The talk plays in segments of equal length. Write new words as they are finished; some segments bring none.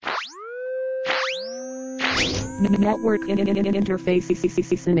Network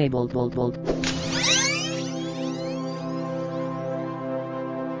interface enabled.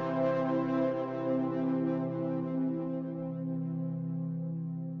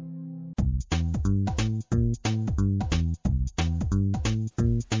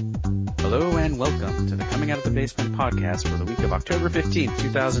 Hello and welcome to the Coming Out of the Basement podcast for the week of October 15th,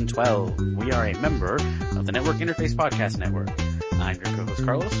 2012. We are a member of the Network Interface Podcast Network. I'm your co-host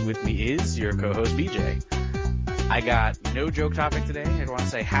Carlos. With me is your co-host BJ. I got no joke topic today. I want to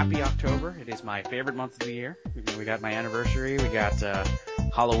say happy October. It is my favorite month of the year. We got my anniversary. We got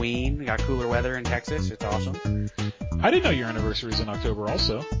Halloween. We got cooler weather in Texas. It's awesome. I didn't know your anniversary is in October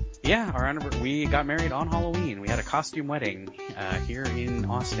also. Yeah, we got married on Halloween. We had a costume wedding here in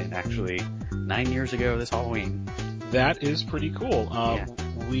Austin, actually, 9 years ago this Halloween. That is pretty cool. Yeah.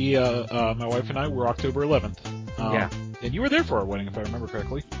 We, my wife and I were October 11th. Yeah. And you were there for our wedding, if I remember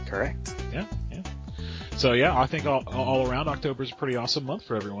correctly. Correct. Yeah. So yeah, I think all around October is a pretty awesome month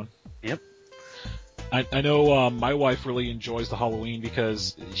for everyone. Yep. I know my wife really enjoys the Halloween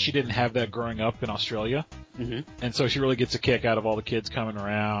because she didn't have that growing up in Australia. Mm-hmm. And so she really gets a kick out of all the kids coming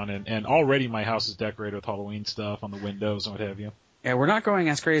around, and already my house is decorated with Halloween stuff on the windows and what have you. Yeah, we're not going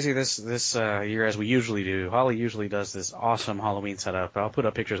as crazy this year as we usually do. Holly usually does this awesome Halloween setup. I'll put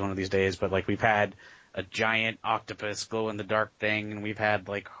up pictures one of these days, but like we've had a giant octopus glow in the dark thing, and we've had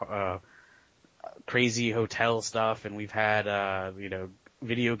like crazy hotel stuff, and we've had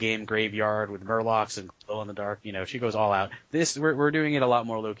video game graveyard with murlocs and glow in the dark. She goes all out. We're doing it a lot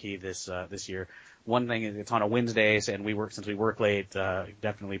more low key this year. One thing is it's on a Wednesday, and since we work late,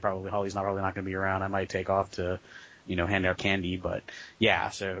 definitely probably Holly's not going to be around. I might take off to, hand out candy, but yeah,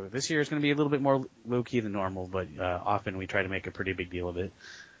 so this year is going to be a little bit more low key than normal, but often we try to make a pretty big deal of it.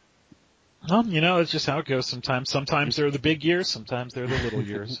 Well, it's just how it goes sometimes. Sometimes they're the big years, sometimes they're the little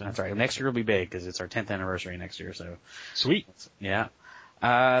years. So. That's right. Next year will be big because it's our 10th anniversary next year, so. Sweet. Yeah.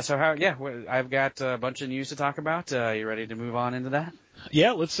 I've got a bunch of news to talk about. You ready to move on into that?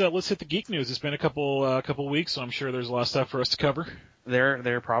 Yeah, let's hit the geek news. It's been a couple weeks, so I'm sure there's a lot of stuff for us to cover.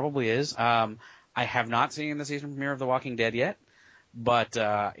 There probably is. I have not seen the season premiere of The Walking Dead yet, but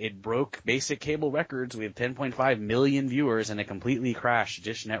it broke basic cable records with 10.5 million viewers, and it completely crashed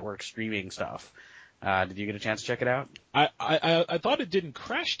Dish Network streaming stuff. Did you get a chance to check it out? I thought it didn't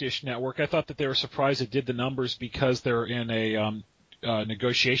crash Dish Network. I thought that they were surprised it did the numbers because they're in a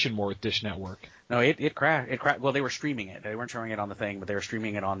negotiation war with Dish Network. No, it crashed. Well, they were streaming it. They weren't showing it on the thing, but they were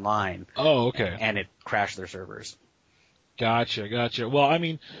streaming it online. Oh, okay. And it crashed their servers. Gotcha. Well, I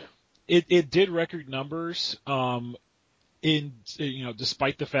mean, it did record numbers.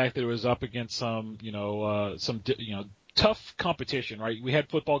 Despite the fact that it was up against some tough competition, right? We had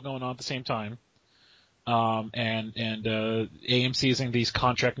football going on at the same time. And AMC is in these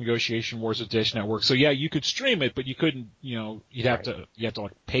contract negotiation wars with Dish Network. So yeah, you could stream it, but you couldn't, you'd have to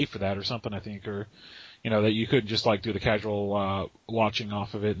like pay for that or something, I think, or, that you couldn't just like do the casual, watching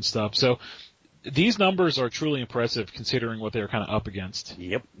off of it and stuff. So these numbers are truly impressive considering what they're kind of up against.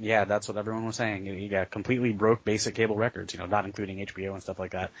 Yep. Yeah, that's what everyone was saying. You got completely broke basic cable records, not including HBO and stuff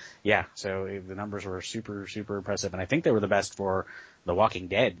like that. Yeah. So the numbers were super, super impressive. And I think they were the best for The Walking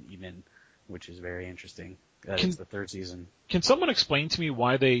Dead even, which is very interesting. It's the third season. Can someone explain to me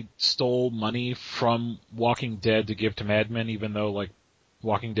why they stole money from Walking Dead to give to Mad Men, even though like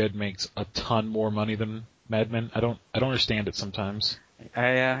Walking Dead makes a ton more money than Mad Men? I don't understand it sometimes.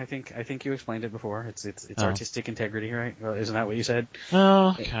 I think you explained it before. It's artistic integrity, right? Well, isn't that what you said?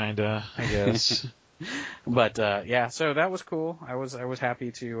 Oh, kinda, I guess. But yeah, so that was cool. I was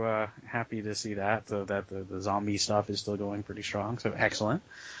happy to see that the zombie stuff is still going pretty strong. So excellent.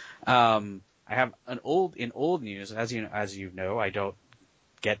 I have old news, as you know, I don't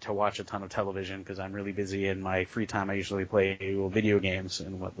get to watch a ton of television because I'm really busy in my free time. I usually play video games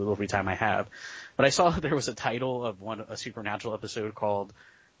in what little free time I have. But I saw that there was a title of a Supernatural episode called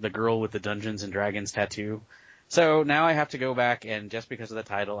 "The Girl with the Dungeons and Dragons Tattoo." So now I have to go back, and just because of the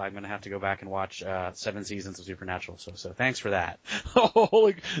title, I'm going to have to go back and watch 7 seasons of Supernatural. So thanks for that.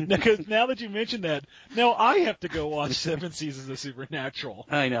 Oh, because now that you mentioned that, now I have to go watch 7 seasons of Supernatural.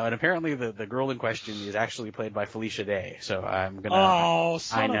 I know, and apparently the girl in question is actually played by Felicia Day. So I'm gonna. Oh,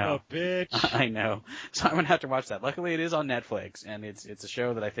 son of a bitch! I know. So I'm gonna have to watch that. Luckily, it is on Netflix, and it's a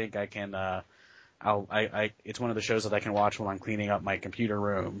show that I think I can. It's one of the shows that I can watch while I'm cleaning up my computer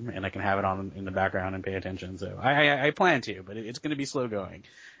room, and I can have it on in the background and pay attention. So I plan to, but it's going to be slow going.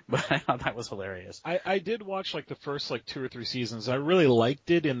 But I thought that was hilarious. I did watch like the first 2 or 3 seasons. I really liked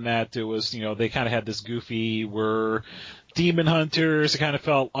it in that it was, they kind of had this goofy, we're demon hunters. It kind of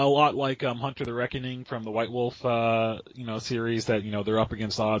felt a lot like Hunter the Reckoning from the White Wolf, series that, they're up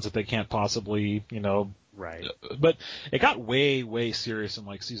against odds that they can't possibly, Right. But it got way, way serious in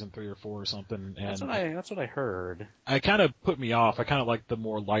like season 3 or 4 or something. And That's what I heard. I kind of put me off. I kind of like the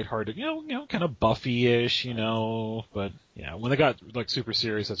more lighthearted, kind of Buffy-ish, But yeah, when they got like super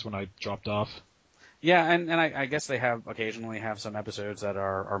serious, that's when I dropped off. Yeah, and I guess they occasionally have some episodes that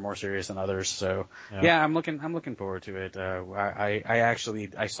are more serious than others. So yeah, I'm looking forward to it.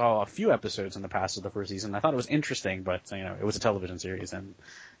 I saw a few episodes in the past of the first season. I thought it was interesting, but it was a television series and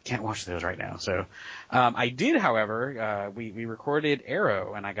can't watch those right now. So I did, however, we recorded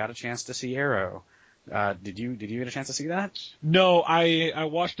Arrow, and I got a chance to see Arrow. Did you get a chance to see that? No, I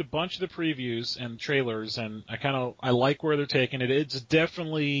watched a bunch of the previews and trailers, and I like where they're taking it. It's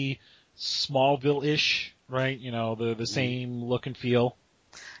definitely Smallville-ish, right? The same look and feel.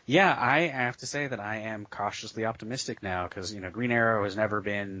 Yeah, I have to say that I am cautiously optimistic now because, Green Arrow has never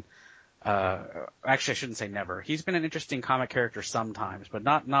been, actually I shouldn't say never. He's been an interesting comic character sometimes, but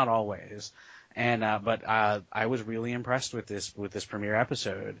not always. And, but I was really impressed with this premiere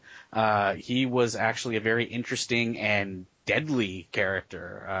episode. He was actually a very interesting and deadly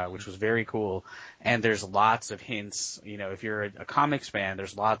character, which was very cool. And there's lots of hints, if you're a comics fan,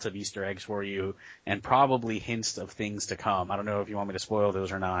 there's lots of Easter eggs for you and probably hints of things to come. I don't know if you want me to spoil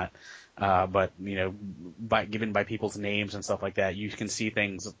those or not. But given by people's names and stuff like that, you can see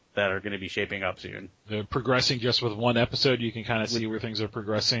things that are going to be shaping up soon. Progressing just with one episode, you can kind of see where things are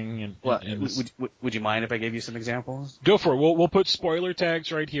progressing. Would you mind if I gave you some examples? Go for it. We'll put spoiler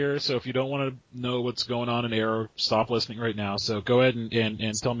tags right here, so if you don't want to know what's going on in Arrow, stop listening right now. So go ahead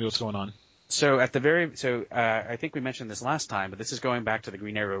and tell me what's going on. So I think we mentioned this last time, but this is going back to the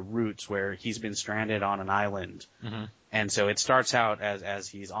Green Arrow roots where he's been stranded on an island. Mm-hmm. And so it starts out as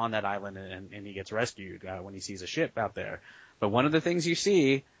he's on that island and he gets rescued when he sees a ship out there. But one of the things you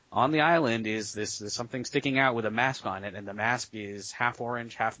see on the island is this something sticking out with a mask on it, and the mask is half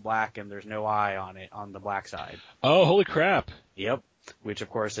orange, half black, and there's no eye on it on the black side. Oh, holy crap. Yep. Which, of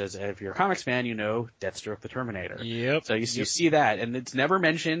course, if you're a comics fan, Deathstroke the Terminator. Yep. So you see that, and it's never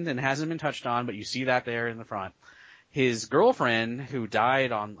mentioned and hasn't been touched on, but you see that there in the front. His girlfriend, who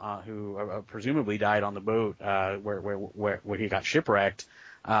died presumably died on the boat where he got shipwrecked,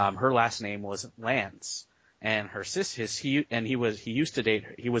 her last name was Lance, and he was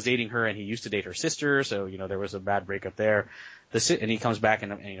dating her, and he used to date her sister, so there was a bad breakup there. And he comes back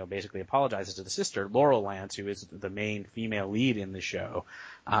and basically apologizes to the sister, Laurel Lance, who is the main female lead in the show.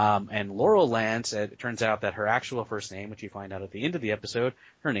 And Laurel Lance, it turns out that her actual first name, which you find out at the end of the episode,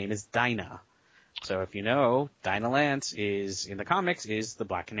 her name is Dinah. So if you know, Dinah Lance in the comics is the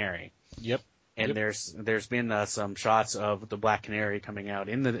Black Canary. Yep. And there's been some shots of the Black Canary coming out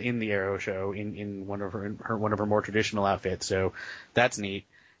in the Arrow show in one of her more traditional outfits. So that's neat.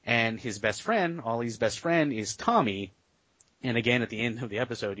 And his best friend, Ollie's best friend, is Tommy. And again, at the end of the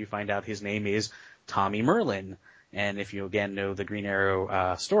episode, you find out his name is Tommy Merlin. And if you again know the Green Arrow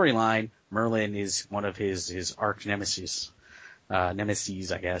storyline, Merlin is one of his arch nemesis,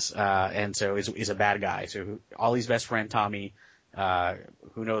 I guess. And so is a bad guy. So Ollie's best friend Tommy,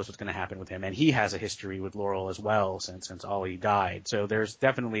 who knows what's going to happen with him? And he has a history with Laurel as well since Ollie died. So they're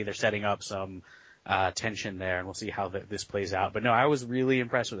setting up some tension there, and we'll see how this plays out. But no, I was really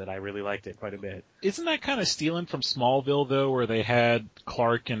impressed with it. I really liked it quite a bit. Isn't that kind of stealing from Smallville, though, where they had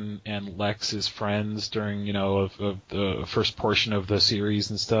Clark and Lex as friends during, of the first portion of the series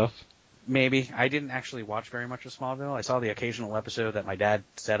and stuff? Maybe. I didn't actually watch very much of Smallville. I saw the occasional episode that my dad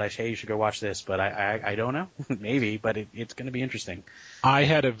said, hey, you should go watch this, but I don't know. Maybe, but it's going to be interesting. I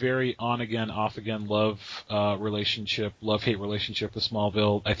had a very on-again, off-again love-hate relationship with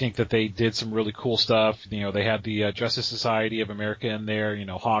Smallville. I think that they did some really cool stuff. They had the Justice Society of America in there,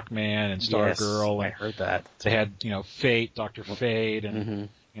 Hawkman and Stargirl. Yes, I heard that. They had, Fate, Dr. Fate, and... Mm-hmm.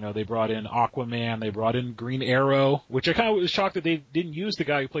 They brought in Aquaman, they brought in Green Arrow, which I kind of was shocked that they didn't use the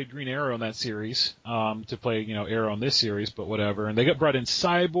guy who played Green Arrow in that series, to play, Arrow in this series, but whatever. And they brought in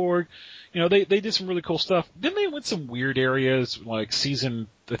Cyborg. They did some really cool stuff. Then they went some weird areas, like season,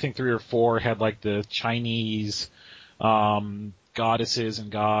 I think 3 or 4 had like the Chinese, goddesses and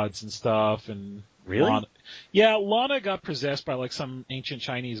gods and stuff, and really? Lana got possessed by like some ancient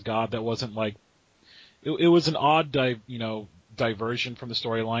Chinese god that wasn't like, it was an odd, diversion from the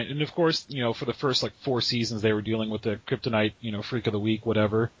storyline. And of course, for the first like 4 seasons they were dealing with the Kryptonite, freak of the week,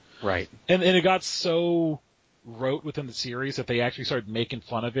 whatever. Right. And it got so rote within the series that they actually started making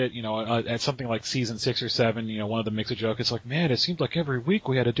fun of it, at something like season 6 or 7, one of them makes a joke. It's like, man, it seemed like every week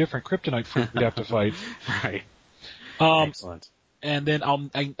we had a different Kryptonite freak we'd have to fight. Right. Excellent. And then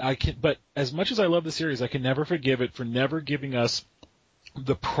but as much as I love the series, I can never forgive it for never giving us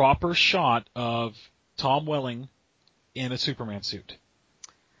the proper shot of Tom Welling in a Superman suit.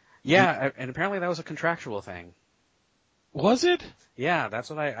 Yeah, and apparently that was a contractual thing. Was it? Yeah, that's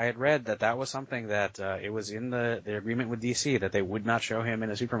what I had read, that was something that it was in the agreement with DC that they would not show him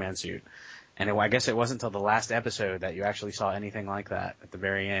in a Superman suit. And I guess it wasn't until the last episode that you actually saw anything like that at the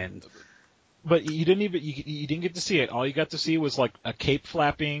very end. But you didn't get to see it. All you got to see was like a cape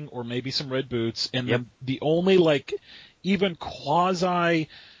flapping or maybe some red boots, and Yep. then the only like even quasi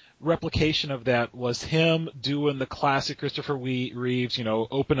replication of that was him doing the classic Christopher Reeves,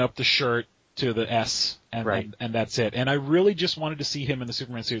 open up the shirt to the S, and, Right. and that's it. And I really just wanted to see him in the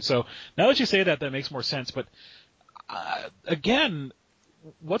Superman suit. So now that you say that makes more sense. But again,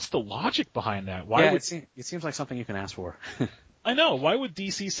 what's the logic behind that? It seems like something you can ask for. I know. Why would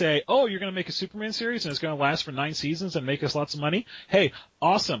DC say, "Oh, you're going to make a Superman series and it's going to last for 9 seasons and make us lots of money"? Hey,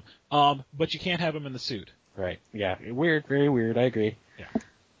 awesome. But you can't have him in the suit. Right. Yeah. Weird. Very weird. I agree.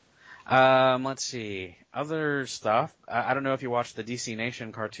 Yeah. Let's see. Other stuff. I don't know if you watched the DC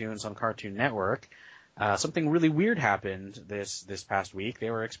Nation cartoons on Cartoon Network. Something really weird happened this past week. They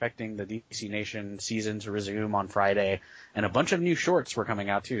were expecting the DC Nation season to resume on Friday, and a bunch of new shorts were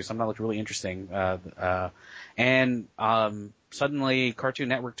coming out too. Some that looked really interesting. Suddenly Cartoon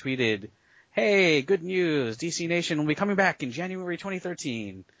Network tweeted, "Hey, good news! DC Nation will be coming back in January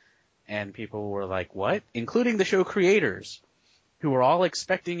 2013." And people were like, "What?" Including the show creators, who were all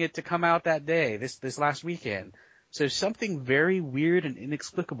expecting it to come out that day, this last weekend. So something very weird and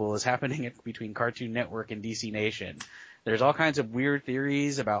inexplicable is happening between Cartoon Network and DC Nation. There's all kinds of weird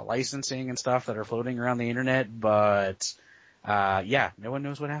theories about licensing and stuff that are floating around the internet, but no one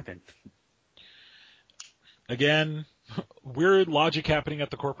knows what happened. Again, weird logic happening at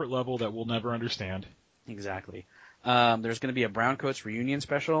the corporate level that we'll never understand. Exactly. There's going to be a Browncoats reunion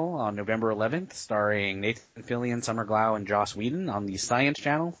special on November 11th, starring Nathan Fillion, Summer Glau, and Joss Whedon on the Science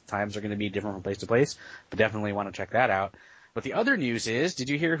Channel. Times are going to be different from place to place, but definitely want to check that out. But the other news is, did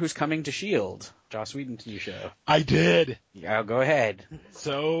you hear who's coming to S.H.I.E.L.D.? Joss Whedon's new show. I did. Yeah, go ahead.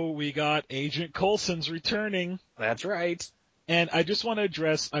 So we got Agent Coulson's returning. That's right. And I just want to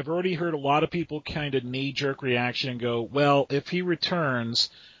address, I've already heard a lot of people kind of knee-jerk reaction and go, well, if he returns,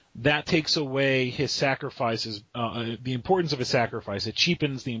 that takes away his sacrifices, the importance of his sacrifice. It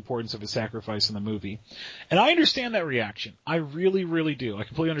cheapens the importance of his sacrifice in the movie. And I understand that reaction. I really, really do. I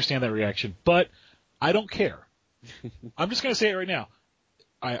completely understand that reaction. But I don't care. I'm just going to say it right now.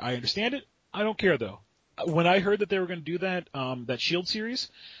 I understand it. I don't care, though. When I heard that they were going to do that S.H.I.E.L.D. series,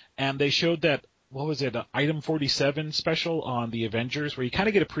 and they showed that, what was it, Item 47 special on the Avengers, where you kind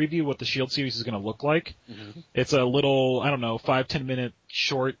of get a preview of what the S.H.I.E.L.D. series is going to look like. Mm-hmm. It's a little, 5-10 minute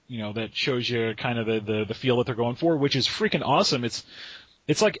short, that shows you kind of the feel that they're going for, which is freaking awesome. It's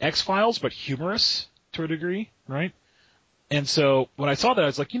like X-Files, but humorous to a degree, right? And so when I saw that, I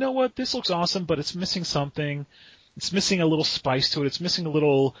was like, you know what, this looks awesome, but it's missing something. It's missing a little spice to it. It's missing a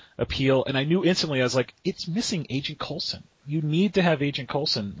little appeal. And I knew instantly, I was like, it's missing Agent Coulson. You need to have Agent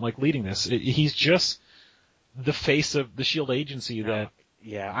Coulson, leading this. He's just the face of the S.H.I.E.L.D. agency that...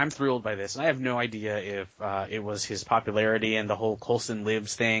 Yeah, I'm thrilled by this. And I have no idea if it was his popularity and the whole Coulson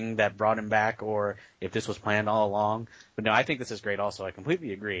Lives thing that brought him back, or if this was planned all along. But no, I think this is great also. I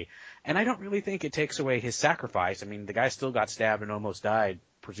completely agree. And I don't really think it takes away his sacrifice. I mean, the guy still got stabbed and almost died,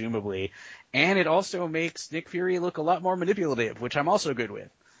 presumably. And it also makes Nick Fury look a lot more manipulative, which I'm also good with.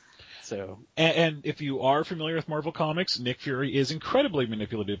 So. And if you are familiar with Marvel Comics, Nick Fury is incredibly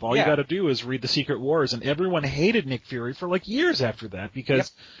manipulative. All you got to do is read the Secret Wars, and everyone hated Nick Fury for years after that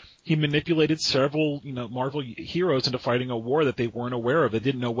because he manipulated several, Marvel heroes into fighting a war that they weren't aware of. They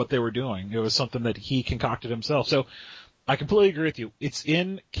didn't know what they were doing. It was something that he concocted himself. So I completely agree with you.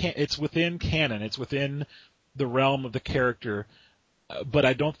 It's within canon. It's within the realm of the character, but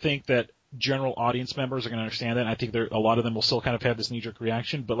I don't think that general audience members are going to understand that. I think a lot of them will still kind of have this knee-jerk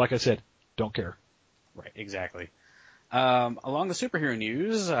reaction, but like I said, don't care. Right, exactly. Along the superhero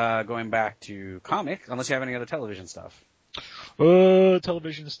news, going back to comic, unless you have any other television stuff.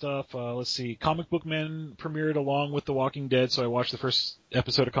 Television stuff. Let's see. Comic Book Men premiered along with The Walking Dead, so I watched the first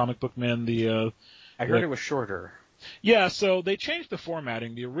episode of Comic Book Men. I heard it was shorter. Yeah, so they changed the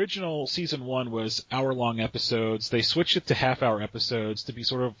formatting. The original season 1 was hour-long episodes. They switched it to half-hour episodes to be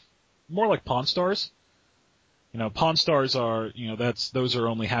sort of more like Pawn Stars. Pawn Stars are, those are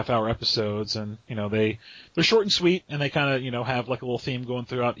only half-hour episodes, and, they're short and sweet, and they kind of, have a little theme going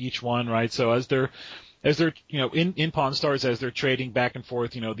throughout each one, right? So as they're, in Pawn Stars, as they're trading back and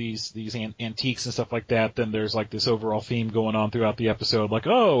forth, these antiques and stuff like that, then there's this overall theme going on throughout the episode,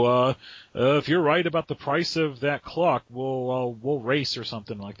 if you're right about the price of that clock, we'll race or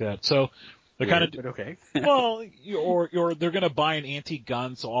something like that. So They're kind of but okay. well, or they're going to buy an antique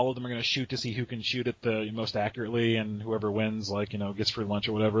gun, so all of them are going to shoot to see who can shoot it the most accurately, and whoever wins, like, gets free lunch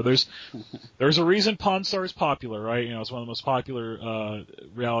or whatever. There's a reason Pawn Star is popular, right? It's one of the most popular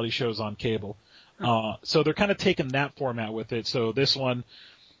reality shows on cable. So they're kind of taking that format with it. So this one,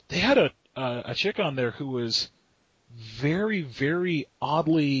 they had a chick on there who was very, very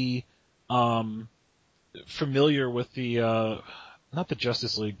oddly familiar with the not the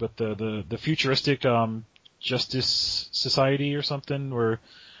Justice League, but the futuristic Justice Society or something, where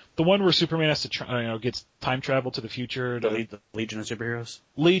the one where Superman has to gets time travel to the future. The Legion of Superheroes.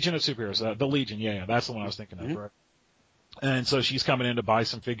 Legion of Superheroes. The Legion, yeah, that's the one I was thinking of. Right. And so she's coming in to buy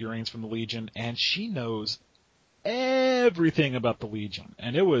some figurines from the Legion, and she knows everything about the Legion.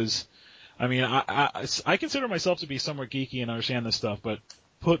 And it was, I consider myself to be somewhat geeky and understand this stuff, but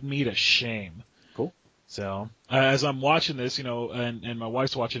put me to shame. Cool. So, as I'm watching this, and my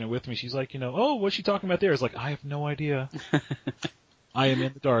wife's watching it with me, she's like, oh, what's she talking about there? It's like, I have no idea. I am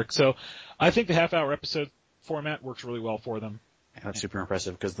in the dark. So, I think the half-hour episode format works really well for them. Yeah, that's super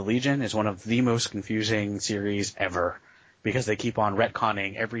impressive, because the Legion is one of the most confusing series ever. Because they keep on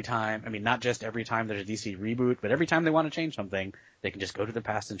retconning every time. I mean, not just every time there's a DC reboot, but every time they want to change something, they can just go to the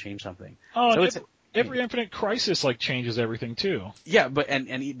past and change something. Oh, so every Infinite Crisis changes everything too. Yeah, but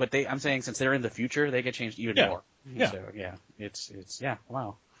I'm saying since they're in the future, they get changed even more. Yeah. So yeah, it's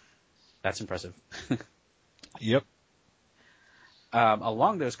wow, that's impressive. Yep.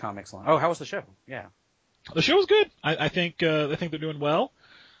 Along those comics line. Oh, how was the show? Yeah. The show was good. I think they're doing well.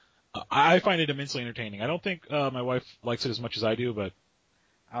 I find it immensely entertaining. I don't think my wife likes it as much as I do, but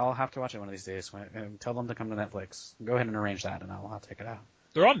I'll have to watch it one of these days. Tell them to come to Netflix. Go ahead and arrange that, and I'll take it out.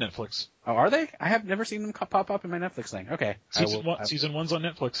 They're on Netflix. Oh, are they? I have never seen them pop up in my Netflix thing. Okay. Season 1's on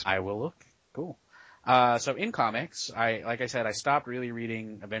Netflix. I will look. Cool. So in comics, like I said, I stopped really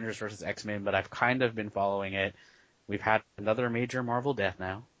reading Avengers vs. X-Men, but I've kind of been following it. We've had another major Marvel death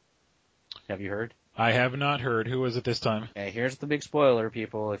now. Have you heard? I have not heard. Who is it this time? Okay, here's the big spoiler,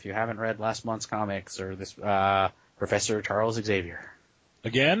 people. If you haven't read last month's comics or this, Professor Charles Xavier.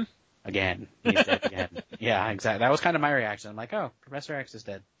 Again? Again. He's dead again. Yeah, exactly. That was kind of my reaction. I'm like, oh, Professor X is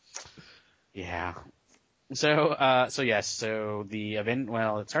dead. Yeah. So it's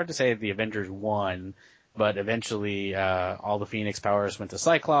hard to say the Avengers won, but eventually, all the Phoenix powers went to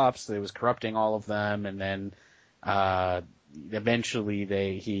Cyclops. It was corrupting all of them, and then,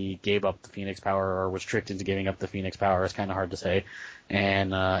 eventually he gave up the Phoenix power, or was tricked into giving up the Phoenix power. It's kind of hard to say.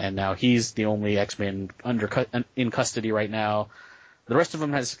 And now he's the only X-Men in custody right now. The rest of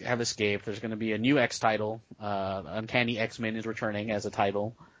them have escaped. There's going to be a new X title. Uncanny X-Men is returning as a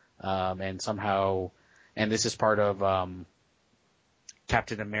title. And this is part of,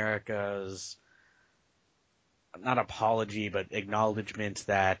 Captain America's, not apology, but acknowledgement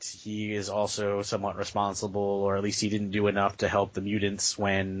that he is also somewhat responsible, or at least he didn't do enough to help the mutants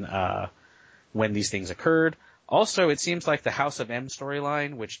when these things occurred. Also, it seems like the House of M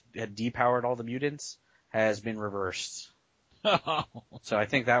storyline, which had depowered all the mutants, has been reversed. So I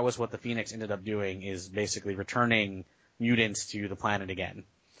think that was what the Phoenix ended up doing, is basically returning mutants to the planet again.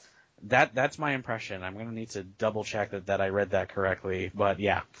 That's my impression. I'm going to need to double check that I read that correctly, but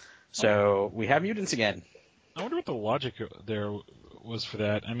yeah. So we have mutants again. I wonder what the logic there was for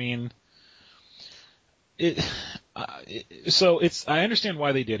that. I mean, I understand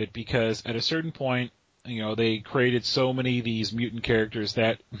why they did it, because at a certain point, they created so many of these mutant characters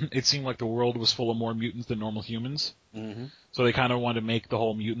that it seemed like the world was full of more mutants than normal humans. Mm-hmm. So they kind of wanted to make the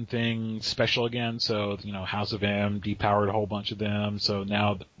whole mutant thing special again. So, House of M depowered a whole bunch of them. So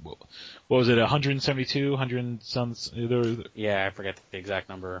now, what was it, 172, 100 sons? Yeah, I forget the exact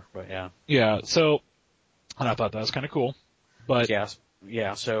number, but yeah. Yeah, so, and I thought that was kind of cool. But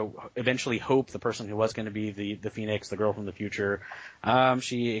yeah. So eventually, Hope, the person who was going to be the Phoenix, the girl from the future,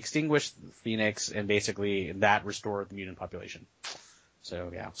 she extinguished Phoenix, and basically that restored the mutant population.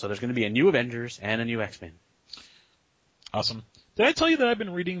 So yeah. So there's going to be a new Avengers and a new X-Men. Awesome. Did I tell you that I've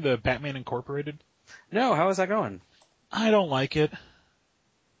been reading the Batman Incorporated? No. How is that going? I don't like it.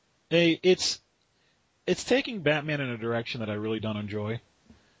 It's taking Batman in a direction that I really don't enjoy.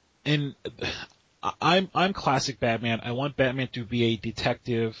 And I'm classic Batman. I want Batman to be a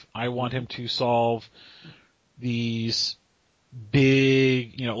detective. I want him to solve these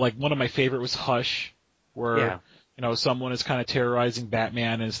big, like one of my favorite was Hush, where, someone is kind of terrorizing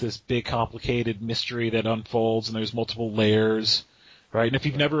Batman, and it's this big complicated mystery that unfolds, and there's multiple layers, right? And if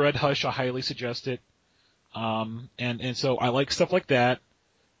you've never read Hush, I highly suggest it. And so I like stuff like that,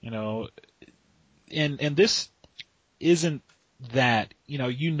 and this isn't that,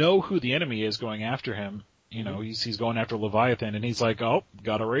 you know who the enemy is going after him. He's going after Leviathan, and he's like, oh,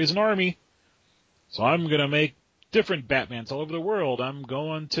 gotta raise an army. So I'm going to make different Batmans all over the world. I'm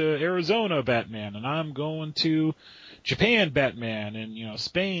going to Arizona Batman, and I'm going to Japan Batman, and, you know,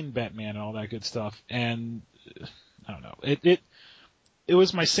 Spain Batman, and all that good stuff. And I don't know. It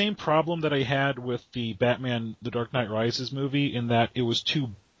was my same problem that I had with the Batman The Dark Knight Rises movie, in that it was too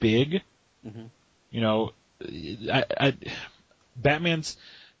big. Mm-hmm. You know, Batman's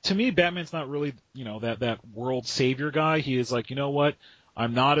not really, you know, that world savior guy. He is like, you know what?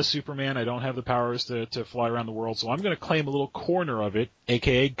 I'm not a Superman. I don't have the powers to fly around the world, so I'm going to claim a little corner of it,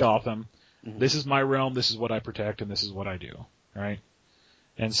 aka Gotham. Mm-hmm. This is my realm. This is what I protect, and this is what I do. Right?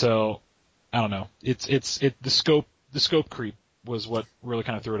 And so, I don't know. The scope creep was what really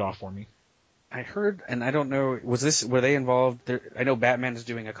kind of threw it off for me. I heard, and I don't know, were they involved? I know Batman is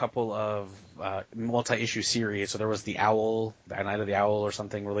doing a couple of multi-issue series, so there was the Owl, the Night of the Owl or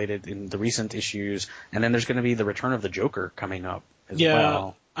something related in the recent issues, and then there's going to be the Return of the Joker coming up as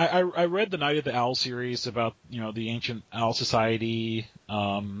well. I read the Night of the Owl series about, you know, the ancient Owl Society,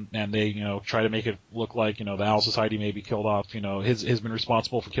 and they, you know, try to make it look like, you know, the Owl Society maybe killed off, you know, has been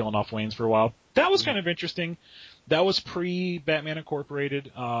responsible for killing off Waynes for a while. That was kind of interesting. That was pre-Batman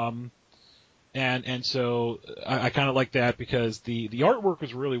Incorporated, and so I kind of like that, because the artwork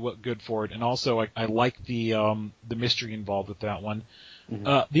was really good for it, and also I like the mystery involved with that one.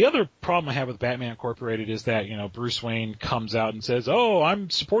 Mm-hmm. The other problem I have with Batman Incorporated is that, you know, Bruce Wayne comes out and says, "Oh, I'm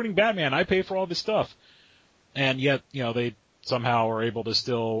supporting Batman. I pay for all this stuff," and yet, you know, they somehow are able to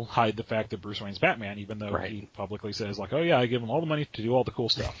still hide the fact that Bruce Wayne's Batman, even though he publicly says, like, "Oh yeah, I give him all the money to do all the cool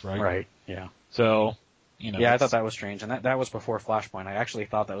stuff," right? Right. Yeah. So. You know, yeah, I thought that was strange, and that was before Flashpoint. I actually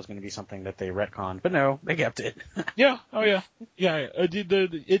thought that was going to be something that they retconned, but no, they kept it. Yeah, oh yeah, yeah.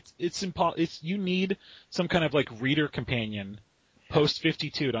 It's you need some kind of like reader companion post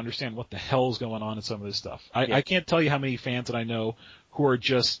 52 to understand what the hell's going on in some of this stuff. I can't tell you how many fans that I know who are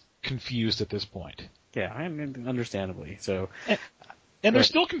just confused at this point. Yeah, I mean, understandably. So, and they're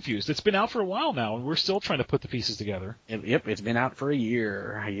still confused. It's been out for a while now, and we're still trying to put the pieces together. Yep, it's been out for a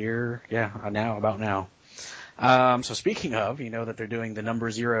year, about now. So speaking of, you know that they're doing the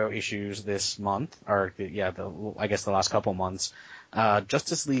number 0 issues this month, or I guess the last couple months.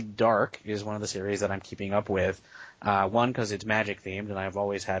 Justice League Dark is one of the series that I'm keeping up with. One, because it's Magic themed, and I've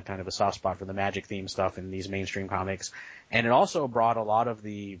always had kind of a soft spot for the Magic themed stuff in these mainstream comics. And it also brought a lot of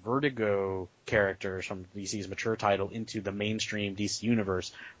the Vertigo characters from DC's mature title into the mainstream DC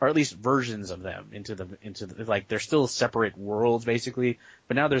universe, or at least versions of them into the like, they're still separate worlds basically,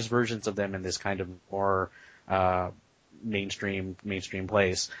 but now there's versions of them in this kind of more mainstream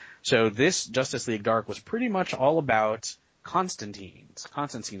place. So this Justice League Dark was pretty much all about Constantine's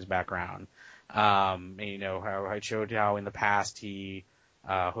background. You know, how I showed how in the past he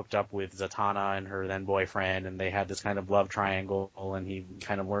hooked up with Zatanna and her then boyfriend, and they had this kind of love triangle, and he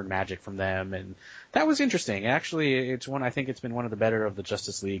kind of learned magic from them, and that was interesting. Actually, I think it's been one of the better of the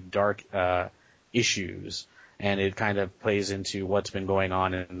Justice League Dark issues. And it kind of plays into what's been going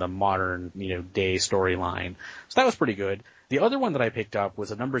on in the modern, you know, day storyline. So that was pretty good. The other one that I picked up was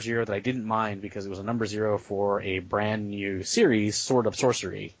a number 0 that I didn't mind, because it was a number 0 for a brand new series, Sword of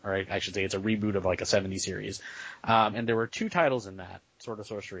Sorcery. Or I should say it's a reboot of like a 70s series. And there were 2 titles in that, Sword of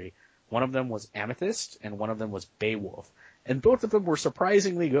Sorcery. One of them was Amethyst, and one of them was Beowulf. And both of them were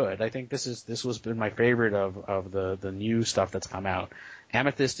surprisingly good. I think this was been my favorite of the new stuff that's come out.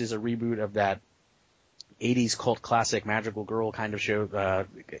 Amethyst is a reboot of that 80s cult classic magical girl kind of show,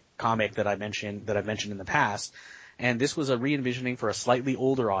 comic that I've mentioned in the past. And this was a re-envisioning for a slightly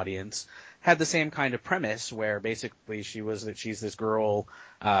older audience. Had the same kind of premise where basically she's this girl,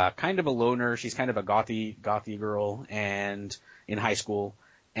 kind of a loner. She's kind of a gothy girl, and in high school,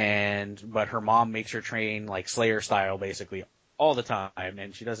 but her mom makes her train like Slayer style basically all the time,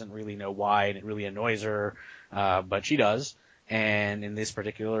 and she doesn't really know why, and it really annoys her, but she does. And in this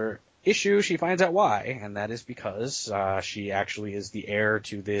particular issue, she finds out why, and that is because she actually is the heir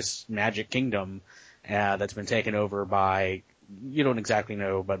to this magic kingdom that's been taken over by, you don't exactly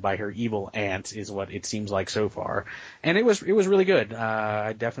know, but by her evil aunt is what it seems like so far. And it was really good.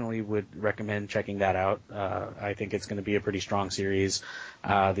 I definitely would recommend checking that out. I think it's going to be a pretty strong series.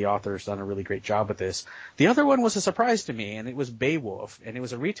 The author's done a really great job with this. The other one was a surprise to me, and it was Beowulf, and it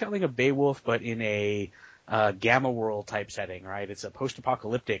was a retelling of Beowulf, but in a Gamma World type setting, right? It's a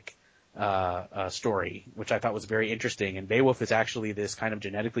post-apocalyptic story, which I thought was very interesting. And Beowulf is actually this kind of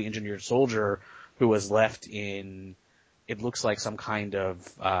genetically engineered soldier who was left in, it looks like some kind of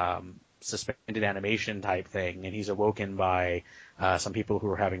suspended animation type thing, and he's awoken by some people who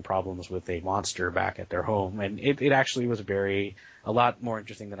were having problems with a monster back at their home. And it actually was a lot more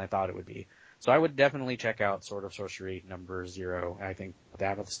interesting than I thought it would be. So I would definitely check out Sword of Sorcery #0. I think the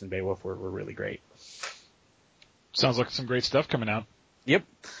Amethyst and Beowulf were really great. Sounds like some great stuff coming out. Yep.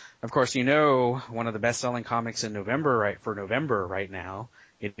 Of course, one of the best-selling comics in November right now,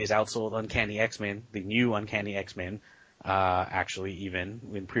 it is outsold Uncanny X-Men, the new Uncanny X-Men, actually even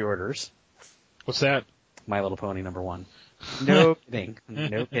in pre-orders. What's that? My Little Pony #1. No kidding.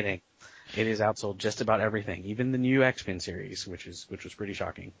 No kidding. It is outsold just about everything, even the new X-Men series, which was pretty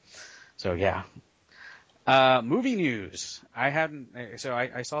shocking. So yeah. Movie news.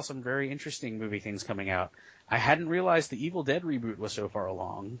 I saw some very interesting movie things coming out. I hadn't realized the Evil Dead reboot was so far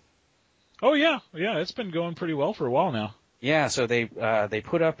along. Oh yeah, it's been going pretty well for a while now. Yeah, so they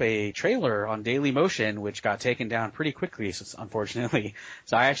put up a trailer on Daily Motion, which got taken down pretty quickly, unfortunately.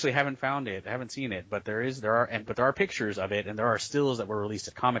 So I actually haven't found it, I haven't seen it, but there are pictures of it, and there are stills that were released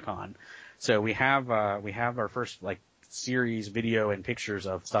at Comic-Con. So we have our first series video and pictures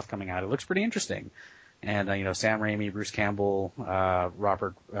of stuff coming out. It looks pretty interesting. And Sam Raimi, Bruce Campbell,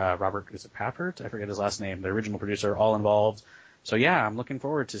 Robert is it Pappert? I forget his last name. The original producer, all involved. So yeah, I'm looking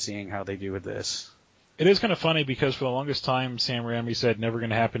forward to seeing how they do with this. It is kind of funny because for the longest time, Sam Raimi said, never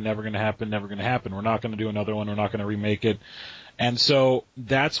going to happen, never going to happen, never going to happen. We're not going to do another one. We're not going to remake it. And so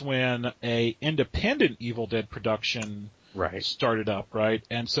that's when a independent Evil Dead production started up, right?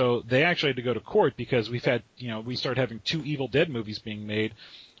 And so they actually had to go to court because we started having 2 Evil Dead movies being made,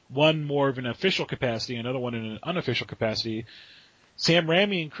 one more of an official capacity, another one in an unofficial capacity. Sam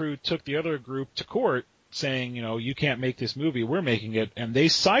Raimi and crew took the other group to court saying, you can't make this movie, we're making it. And they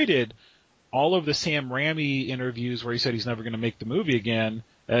cited all of the Sam Raimi interviews where he said he's never going to make the movie again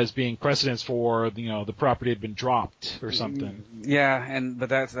as being precedents for, the property had been dropped or something. Yeah, but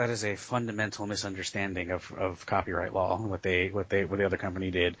that is a fundamental misunderstanding of copyright law, what the other company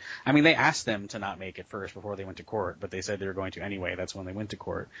did. I mean, they asked them to not make it first before they went to court, but they said they were going to anyway. That's when they went to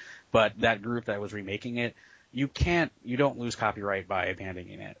court. But that group that was remaking it, you don't lose copyright by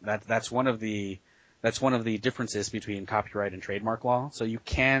abandoning it. That's one of the differences between copyright and trademark law. So you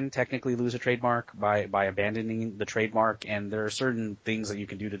can technically lose a trademark by abandoning the trademark, and there are certain things that you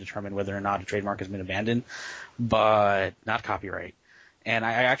can do to determine whether or not a trademark has been abandoned, but not copyright. And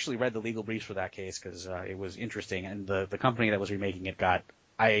I actually read the legal briefs for that case because it was interesting, and the company that was remaking it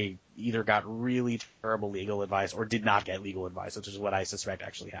either got really terrible legal advice or did not get legal advice, which is what I suspect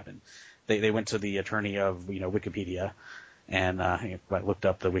actually happened. They went to the attorney of Wikipedia, and I looked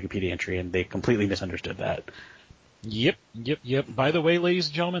up the Wikipedia entry, and they completely misunderstood that. Yep. By the way, ladies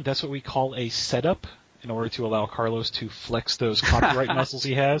and gentlemen, that's what we call a setup in order to allow Carlos to flex those copyright muscles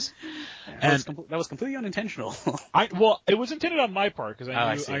he has. That was completely unintentional. It was intended on my part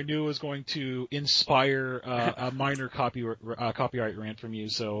because I knew it was going to inspire a minor copyright rant from you.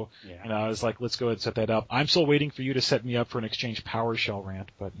 So I was like, let's go ahead and set that up. I'm still waiting for you to set me up for an Exchange PowerShell rant,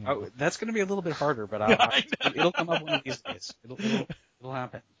 but that's going to be a little bit harder, but it'll come up one of these days. It'll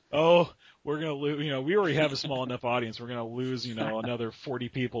happen. Oh, we're gonna lose. We already have a small enough audience. We're gonna lose, another 40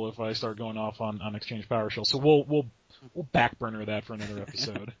 people if I start going off on Exchange PowerShell. So we'll backburner that for another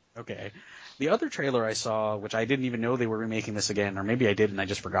episode. Okay. The other trailer I saw, which I didn't even know they were remaking this again, or maybe I did and I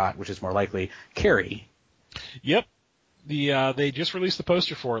just forgot, which is more likely, Carrie. Yep. They just released the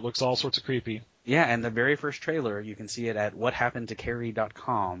poster for it. Looks all sorts of creepy. Yeah, and the very first trailer, you can see it at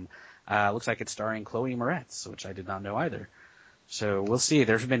whathappenedtocarrie.com. Looks like it's starring Chloe Moretz, which I did not know either. So we'll see.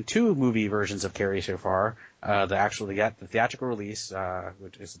 There's been 2 movie versions of Carrie so far. The theatrical release,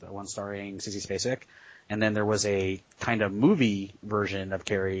 which is the one starring Sissy Spacek, and then there was a kind of movie version of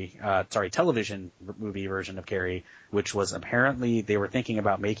Carrie, television movie version of Carrie, which was apparently they were thinking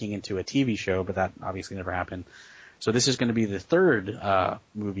about making into a TV show, but that obviously never happened. So this is going to be the 3rd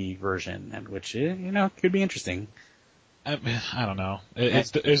movie version, and which could be interesting. I don't know.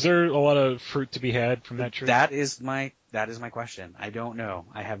 Is there a lot of fruit to be had from that tree? That is my question. I don't know.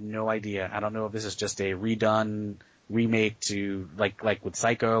 I have no idea. I don't know if this is just a redone remake to like with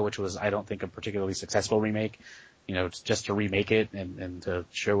Psycho, which was I don't think a particularly successful remake. It's just to remake it and to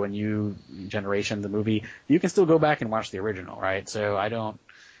show a new generation the movie. You can still go back and watch the original, right? So I don't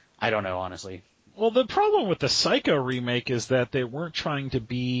know, honestly. Well, the problem with the Psycho remake is that they weren't trying to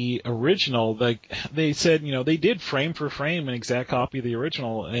be original. Like they said, they did frame for frame an exact copy of the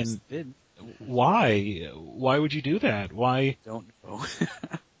original, and why? Why would you do that? Why? Don't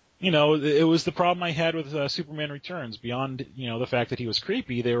know. It was the problem I had with Superman Returns. Beyond, the fact that he was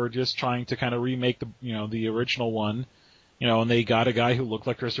creepy, they were just trying to kind of remake the original one. And they got a guy who looked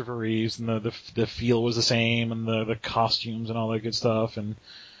like Christopher Reeves, and the feel was the same, and the costumes and all that good stuff, and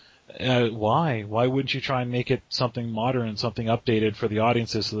why? Why wouldn't you try and make it something modern, something updated for the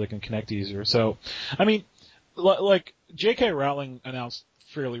audiences so they can connect easier? So, I mean, like J.K. Rowling announced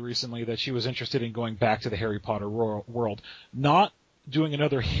fairly recently that she was interested in going back to the Harry Potter world, not doing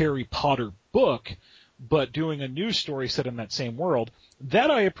another Harry Potter book, but doing a new story set in that same world.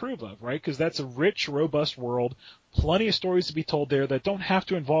 That I approve of, right? Because that's a rich, robust world, plenty of stories to be told there that don't have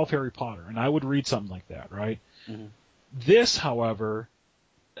to involve Harry Potter, and I would read something like that, right? Mm-hmm. This, however,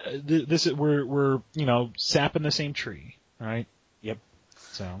 we're sapping the same tree, right? Yep.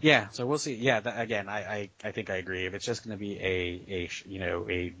 So yeah, so we'll see. Yeah, again, I think I agree. If it's just going to be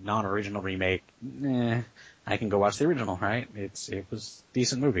a non-original remake, I can go watch the original, right? It was a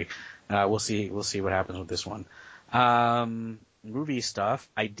decent movie. We'll see what happens with this one. Movie stuff.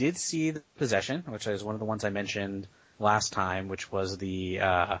 I did see The Possession, which is one of the ones I mentioned last time, which was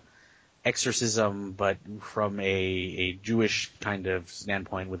the exorcism, but from a Jewish kind of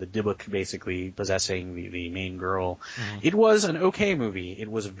standpoint, with a Dybbuk basically possessing the main girl. Mm-hmm. It was an okay movie.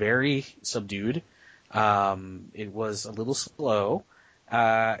 It was very subdued. It was a little slow.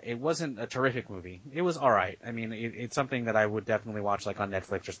 It wasn't a terrific movie. It was alright. I mean, it's something that I would definitely watch like on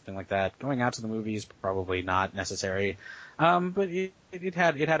Netflix or something like that. Going out to the movies, probably not necessary. But it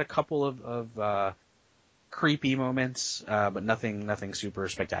had a couple of creepy moments, but nothing super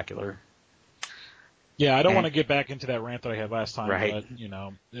spectacular. Yeah, I don't want to get back into that rant that I had last time, right.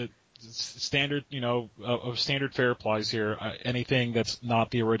 But, standard, of standard fare applies here. Anything that's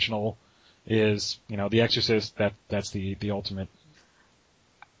not the original is, The Exorcist, that's the ultimate.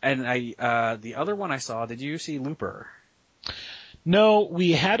 And the other one I saw, did you see Looper? No,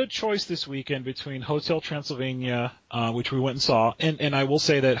 we had a choice this weekend between Hotel Transylvania, which we went and saw, and I will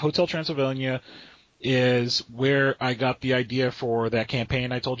say that Hotel Transylvania is where I got the idea for that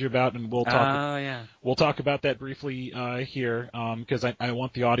campaign I told you about, and we'll talk about that briefly here, because I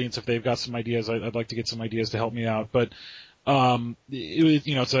want the audience, if they've got some ideas, I'd like to get some ideas to help me out. But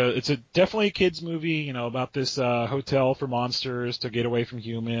it's a definitely a kids movie, about this hotel for monsters to get away from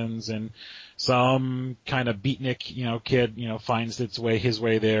humans, and some kind of beatnik, kid, finds his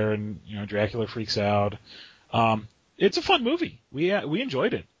way there, and Dracula freaks out. It's a fun movie. We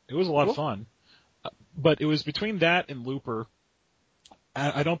enjoyed it. It was a lot of fun. But it was between that and Looper.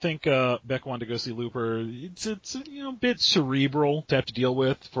 I don't think Beck wanted to go see Looper. It's a bit cerebral to have to deal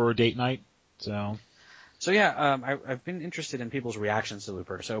with for a date night. So yeah, I've been interested in people's reactions to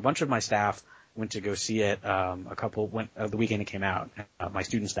Looper. So a bunch of my staff went to go see it. The weekend it came out. My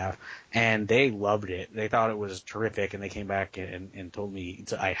student staff, and they loved it. They thought it was terrific, and they came back and told me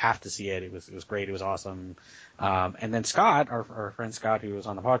I have to see it. It was great. It was awesome. And then Scott, our friend Scott, who was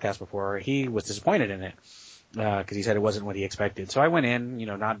on the podcast before, he was disappointed in it because he said it wasn't what he expected. So I went in,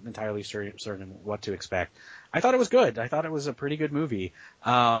 not entirely certain what to expect. I thought it was good. I thought it was a pretty good movie.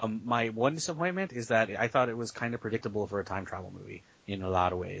 My one disappointment is that I thought it was kind of predictable for a time travel movie in a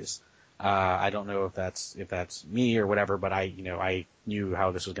lot of ways. I don't know if that's me or whatever, but I knew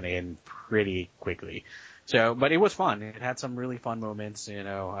how this was going to end pretty quickly. So, but it was fun. It had some really fun moments,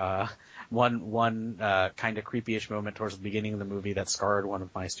 one kind of creepy-ish moment towards the beginning of the movie that scarred one of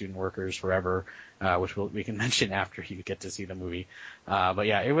my student workers forever, which we can mention after you get to see the movie. But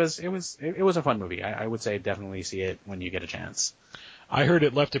yeah, it was a fun movie. I would say definitely see it when you get a chance. I heard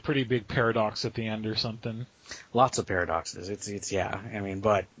it left a pretty big paradox at the end or something. Lots of paradoxes. It's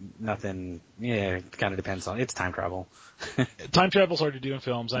but nothing. Yeah, it kind of depends on. It's time travel. Time travel's hard to do in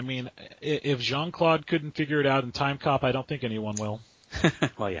films. I mean, if Jean-Claude couldn't figure it out in Time Cop, I don't think anyone will.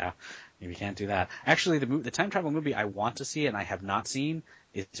 Well, yeah, you can't do that. Actually, the time travel movie I want to see and I have not seen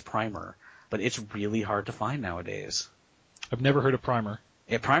is Primer, but it's really hard to find nowadays. I've never heard of Primer.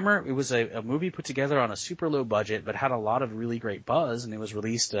 Yeah, Primer, it was a movie put together on a super low budget, but had a lot of really great buzz, and it was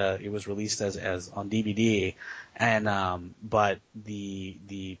released as on DVD, and but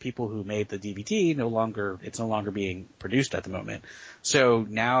the people who made the DVD it's no longer being produced at the moment. So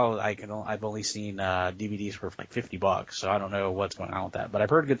now I've only seen DVDs for like $50, so I don't know what's going on with that, but I've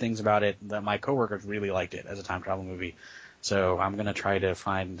heard good things about it. That my coworkers really liked it as a time travel movie. So I'm gonna try to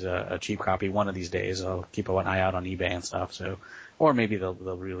find a cheap copy one of these days. I'll keep an eye out on eBay and stuff. Or maybe they'll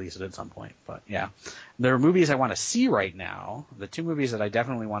release it at some point. But yeah, there are movies I want to see right now. The two movies that I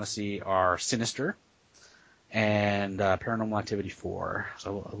definitely want to see are Sinister and Paranormal Activity 4.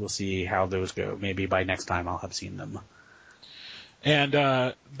 So we'll see how those go. Maybe by next time I'll have seen them. And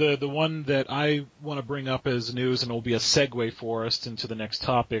the one that I want to bring up as news, and it will be a segue for us into the next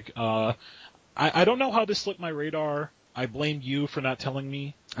topic. I don't know how this slipped my radar. I blame you for not telling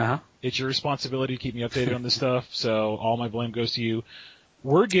me. Uh-huh. It's your responsibility to keep me updated on this stuff, so all my blame goes to you.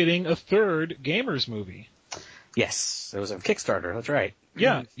 We're getting a third Gamers movie. Yes, it was a Kickstarter. That's right.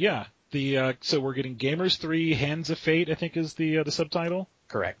 Yeah. So we're getting Gamers 3: Hands of Fate, I think is the subtitle.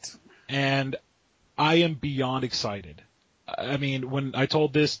 Correct. And I am beyond excited. I mean, when I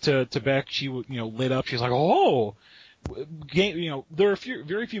told this to Beck, she lit up. She's like, oh. There are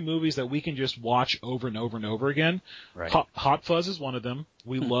very few movies that we can just watch over and over and over again. Right. Hot Fuzz is one of them.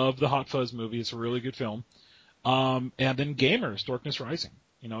 We love the Hot Fuzz movie. It's a really good film. And then Gamers, Darkness Rising.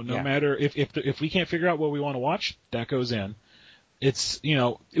 No matter if we can't figure out what we want to watch, that goes in. It's,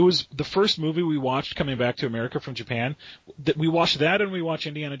 it was the first movie we watched coming back to America from Japan. We watched that and we watched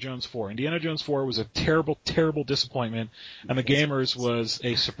Indiana Jones 4. Indiana Jones 4 was a terrible, terrible disappointment, and The Gamers was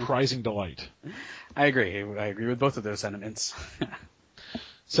a surprising delight. I agree with both of those sentiments.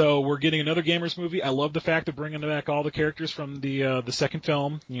 So we're getting another Gamers movie. I love the fact of bringing back all the characters from the second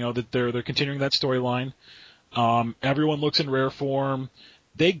film, that they're continuing that storyline. Everyone looks in rare form.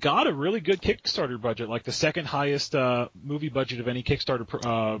 They got a really good Kickstarter budget, like the second highest movie budget of any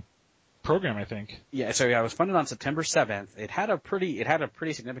Kickstarter program, I think. Yeah, so it was funded on September 7th. It had a pretty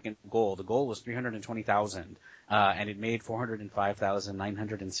significant goal. The goal was $320,000, and it made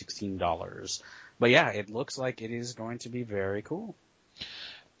 $405,916. But yeah, it looks like it is going to be very cool.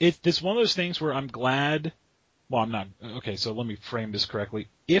 It's one of those things where I'm glad. Well, I'm not. Okay, so let me frame this correctly.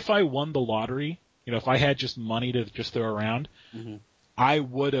 If I won the lottery, if I had just money to just throw around. Mm-hmm. I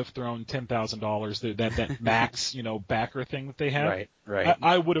would have thrown $10,000. That max, backer thing that they have. Right.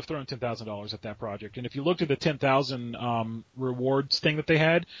 I would have thrown $10,000 at that project. And if you looked at the 10,000 rewards thing that they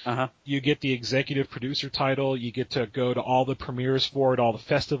had, you get the executive producer title. You get to go to all the premieres for it, all the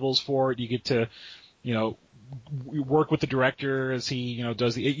festivals for it. You get to, work with the director as he,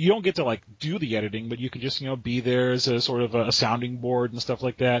 does the. You don't get to do the editing, but you can just, be there as a sort of a sounding board and stuff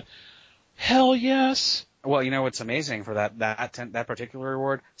like that. Hell yes. Well, what's amazing for that particular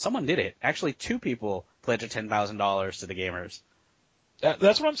award? Someone did it. Actually, 2 people pledged $10,000 to the Gamers.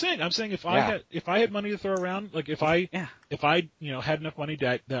 That's what I'm saying. I'm saying if I had money to throw around, if I had enough money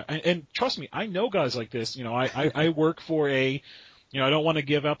and trust me, I know guys like this. I work for I don't want to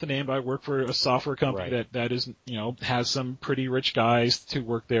give out the name, but I work for a software company that is has some pretty rich guys to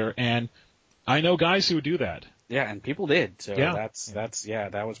work there, and I know guys who would do that. Yeah, and people did. So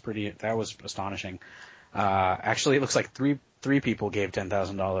that was astonishing. Actually, it looks like three people gave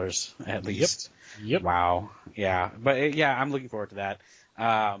 $10,000 at least. Yep. Wow. Yeah. But I'm looking forward to that.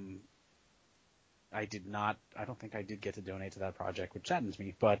 I don't think I did get to donate to that project, which saddens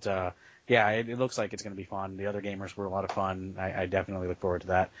me. But, it looks like it's going to be fun. The other Gamers were a lot of fun. I definitely look forward to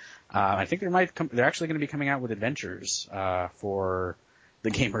that. I think they're actually going to be coming out with adventures, for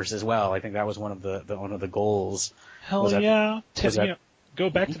the Gamers as well. I think that was one of the goals. Hell yeah. Go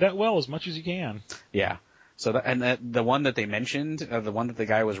back to that well as much as you can. Yeah. So the one that they mentioned, the one that the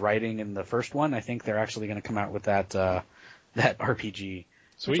guy was writing in the first one, I think they're actually going to come out with that RPG.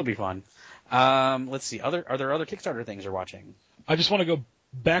 Sweet. Which will be fun. Let's see. Are there other Kickstarter things you're watching? I just want to go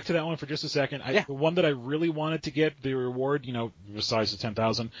back to that one for just a second. The one that I really wanted to get the reward, besides the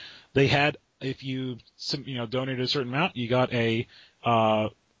 10,000, they had, if you donated a certain amount, you got a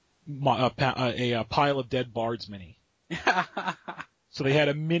pile of Dead Bards mini. So they had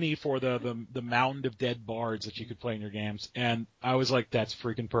a mini for the mound of dead bards that you could play in your games, and I was like, that's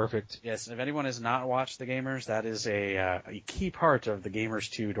freaking perfect. Yes, if anyone has not watched The Gamers, that is a key part of The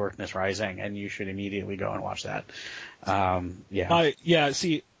Gamers 2 Darkness Rising, and you should immediately go and watch that.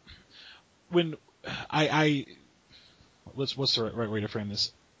 See, when what's the right way to frame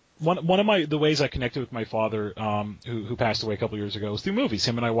this? One of the ways I connected with my father, who passed away a couple years ago, was through movies.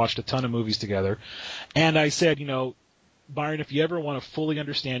 Him and I watched a ton of movies together, and I said, Byron, if you ever want to fully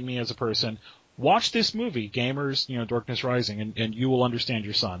understand me as a person, watch this movie, Gamers, Darkness Rising, and you will understand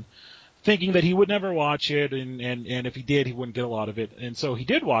your son. Thinking that he would never watch it, and if he did, he wouldn't get a lot of it. And so he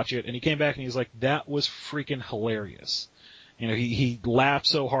did watch it, and he came back and he was like, that was freaking hilarious. He laughed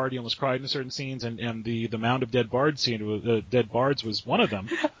so hard he almost cried in certain scenes, and the Mound of Dead Bards scene, Dead Bards was one of them.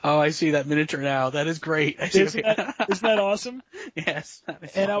 Oh, I see that miniature now. That is great. Isn't that awesome? Yes.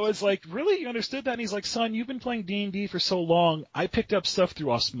 And I was like, really? You understood that? And he's like, son, you've been playing D&D for so long. I picked up stuff through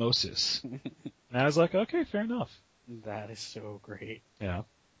osmosis. And I was like, okay, fair enough. That is so great. Yeah.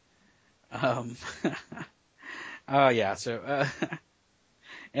 So,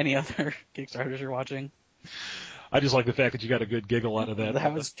 any other Kickstarters you're watching? I just like the fact that you got a good giggle out of that.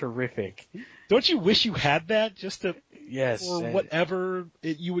 That was terrific. Don't you wish you had that just to, yes, or whatever?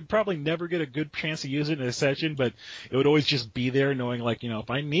 You would probably never get a good chance to use it in a session, but it would always just be there, knowing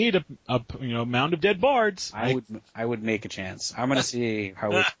if I need a Mound of Dead Bards, I would make a chance. I'm gonna see how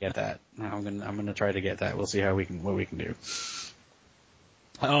we can get that. I'm gonna try to get that. We'll see what we can do.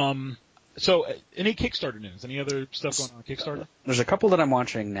 So, any Kickstarter news? Any other stuff going on Kickstarter? There's a couple that I'm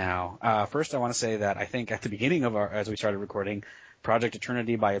watching now. First, I want to say that I think at the beginning of as we started recording, Project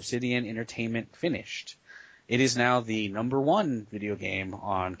Eternity by Obsidian Entertainment finished. It is now the number one video game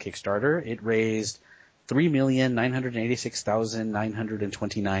on Kickstarter. It raised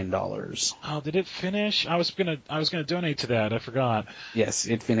 $3,986,929. Oh, did it finish? I was gonna donate to that. I forgot. Yes,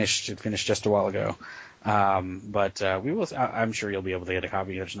 it finished. It finished just a while ago. But we will. I'm sure you'll be able to get a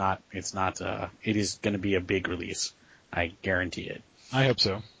copy. It's not. It is going to be a big release. I guarantee it. I hope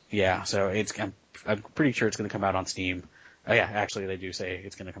so. Yeah. So I'm pretty sure it's going to come out on Steam. Yeah, actually, they do say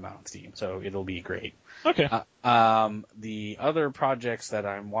it's going to come out on Steam, so it'll be great. Okay. The other projects that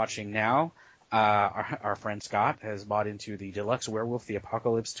I'm watching now, our friend Scott has bought into the Deluxe Werewolf the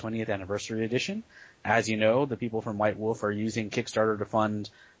Apocalypse 20th Anniversary Edition. As you know, the people from White Wolf are using Kickstarter to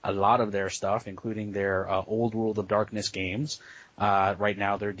fund a lot of their stuff, including their Old World of Darkness games. Right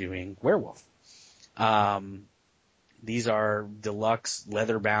now, they're doing Werewolf. These are deluxe,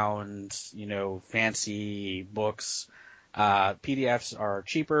 leather-bound, fancy books. PDFs are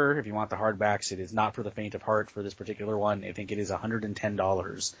cheaper. If you want the hardbacks, it is not for the faint of heart for this particular one. I think it is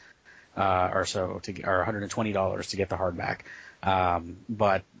 $110 or so or $120 to get the hardback.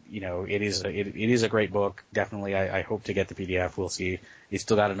 But it is a great book. Definitely, I hope to get the PDF. We'll see. You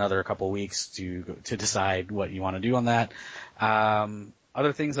still got another couple weeks to decide what you want to do on that.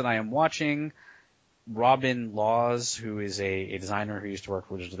 Other things that I am watching. Robin Laws, who is a designer who used to work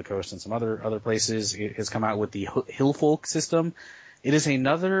for Wizards of the Coast and some other places, has come out with the Hillfolk system. It is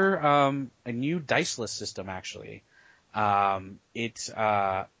another a new diceless system actually. It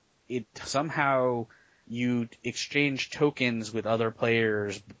somehow you exchange tokens with other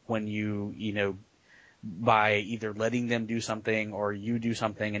players when you by either letting them do something or you do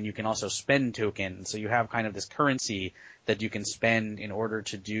something, and you can also spend tokens. So you have kind of this currency that you can spend in order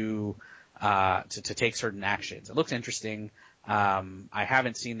to do to take certain actions. It looks interesting. I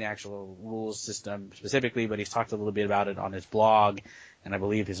haven't seen the actual rules system specifically, but he's talked a little bit about it on his blog, and I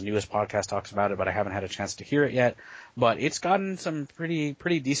believe his newest podcast talks about it, but I haven't had a chance to hear it yet. But it's gotten some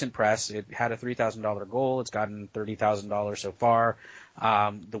pretty decent press. It had a $3,000 goal. It's gotten $30,000 so far.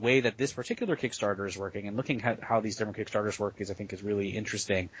 The way that this particular Kickstarter is working and looking at how these different Kickstarters work I think is really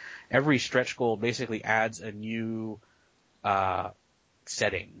interesting. Every stretch goal basically adds a new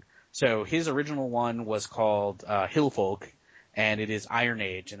setting. So his original one was called Hillfolk, and it is Iron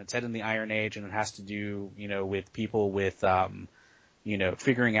Age, and it's set in the Iron Age, and it has to do, with people with,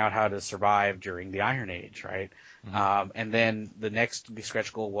 figuring out how to survive during the Iron Age, right? Mm-hmm. And then the next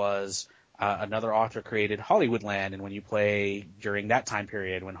stretch goal was another author created Hollywoodland, and when you play during that time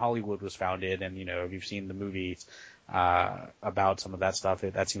period when Hollywood was founded, and if you've seen the movies about some of that stuff,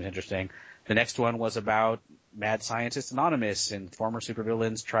 that seems interesting. The next one was about Mad Scientists Anonymous, and former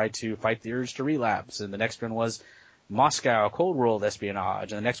supervillains tried to fight the urge to relapse. And the next one was Moscow, Cold World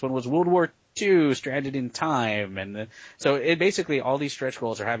espionage. And the next one was World War II, Stranded in Time. And so it basically, all these stretch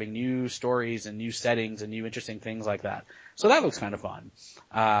goals are having new stories and new settings and new interesting things like that. So that looks kind of fun.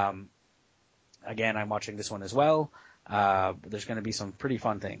 Again, I'm watching this one as well. There's going to be some pretty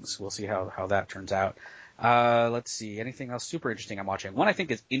fun things. We'll see how that turns out. Let's see. Anything else super interesting I'm watching? One I think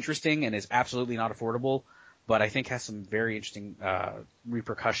is interesting and is absolutely not affordable, but I think has some very interesting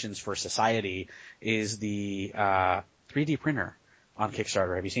repercussions for society, is the 3D printer on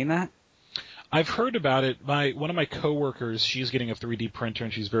Kickstarter. Have you seen that? I've heard about it. One of my coworkers, she's getting a 3D printer,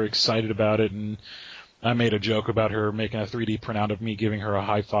 and she's very excited about it, and I made a joke about her making a 3D printout of me giving her a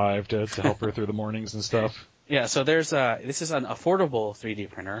high five to help her through the mornings and stuff. Yeah, so this is an affordable 3D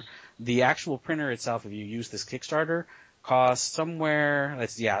printer. The actual printer itself, if you use this Kickstarter, costs somewhere,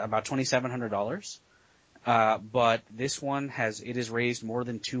 about $2,700. But this one has raised more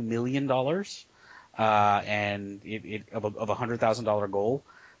than $2 million, and of a $100,000 goal.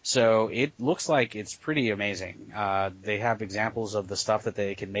 So it looks like it's pretty amazing. They have examples of the stuff that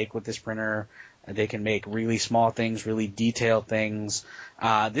they can make with this printer. They can make really small things, really detailed things.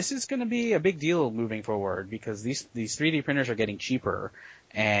 This is going to be a big deal moving forward because these 3D printers are getting cheaper.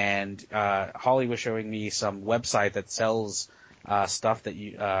 And Holly was showing me some website that sells stuff that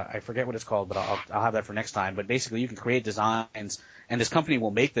I forget what it's called, but I'll have that for next time. But basically, you can create designs, and this company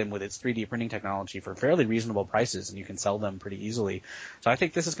will make them with its 3D printing technology for fairly reasonable prices, and you can sell them pretty easily. So I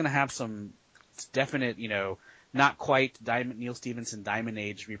think this is going to have some definite, not quite Neil Stephenson Diamond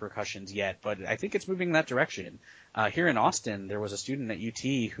Age repercussions yet, but I think it's moving in that direction. Here in Austin, there was a student at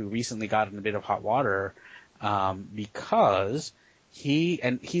UT who recently got in a bit of hot water because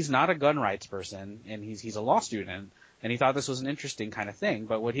he's not a gun rights person, and he's a law student, and he thought this was an interesting kind of thing.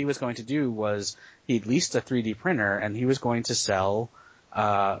 But what he was going to do was he'd leased a 3D printer, and he was going to sell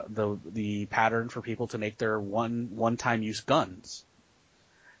the pattern for people to make their one-time use guns.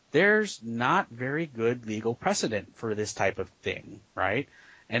 There's not very good legal precedent for this type of thing, right?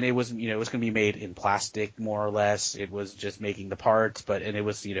 and it was, it was going to be made in plastic more or less. It was just making the parts, and it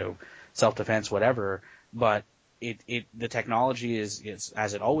was, self-defense, whatever. But the technology is,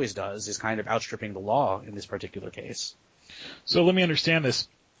 as it always does, is kind of outstripping the law in this particular case. So let me understand this.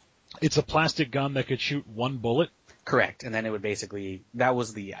 It's a plastic gun that could shoot one bullet? Correct. And then it would basically, that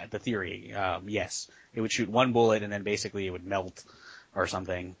was the theory. Yes. It would shoot one bullet and then basically it would melt or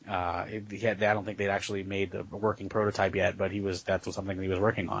something. I don't think they'd actually made the working prototype yet, but that's something he was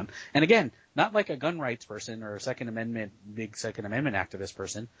working on. And again, not like a gun rights person or a big Second Amendment activist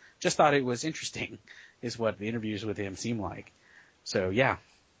person, just thought it was interesting is what the interviews with him seem like. So yeah.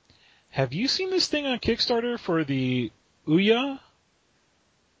 Have you seen this thing on Kickstarter for the Ouya?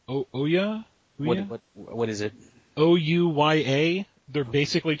 Ouya? What is it? OUYA. They're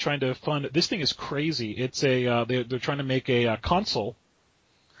basically trying to fund. This thing is crazy. It's they're trying to make a console,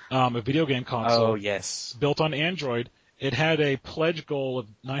 a video game console. Oh yes. Built on Android. It had a pledge goal of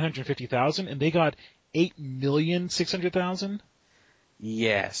 950,000, and they got 8,600,000.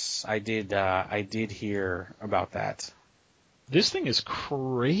 Yes, I did. I did hear about that. This thing is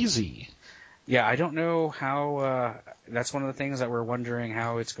crazy. Yeah, I don't know how. That's one of the things that we're wondering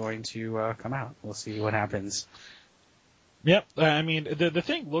how it's going to come out. We'll see what happens. Yep. I mean, the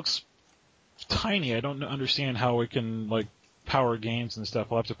thing looks tiny. I don't understand how it can power games and stuff.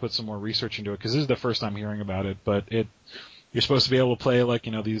 I'll have to put some more research into it because this is the first time hearing about it. But you're supposed to be able to play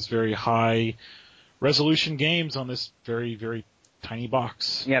these very high resolution games on this very, very tiny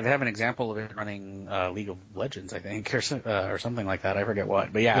box. Yeah, they have an example of it running League of Legends, I think, or something like that. I forget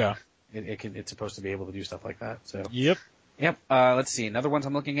what, but yeah. It's supposed to be able to do stuff like that. So Yep. Let's see. Another ones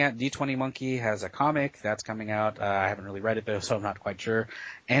I'm looking at. D20 Monkey has a comic that's coming out. I haven't really read it though, so I'm not quite sure.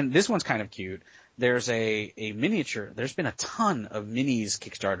 And this one's kind of cute. There's a miniature. There's been a ton of minis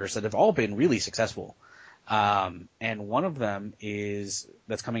Kickstarters that have all been really successful. And one of them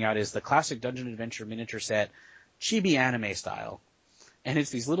that's coming out is the classic Dungeon Adventure miniature set, chibi anime style. And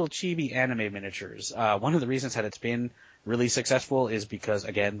it's these little chibi anime miniatures. One of the reasons that it's been really successful is because,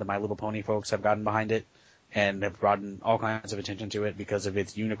 again, the My Little Pony folks have gotten behind it and have brought in all kinds of attention to it because of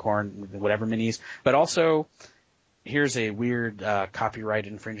its unicorn, whatever minis. But also, here's a weird copyright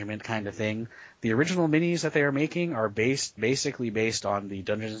infringement kind of thing. The original minis that they are making are basically based on the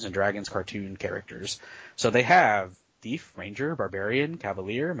Dungeons and Dragons cartoon characters. So they have Thief, Ranger, Barbarian,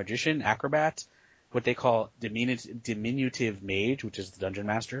 Cavalier, Magician, Acrobat, what they call diminutive mage, which is the dungeon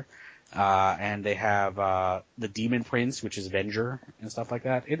master, and they have the Demon Prince, which is Avenger and stuff like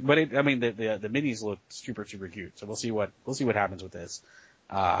that. The minis look super super cute. So we'll see what happens with this.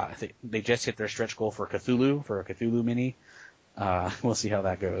 I think they just hit their stretch goal for a Cthulhu mini. We'll see how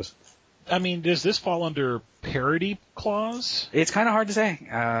that goes. I mean, does this fall under parody clause? It's kind of hard to say.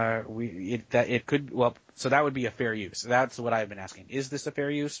 It could. Well, so that would be a fair use. That's what I've been asking. Is this a fair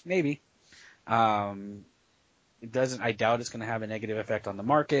use? Maybe. It doesn't. I doubt it's going to have a negative effect on the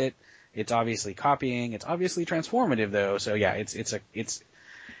market. It's obviously copying. It's obviously transformative, though. So yeah, it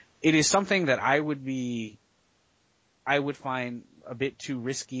is something that I would find a bit too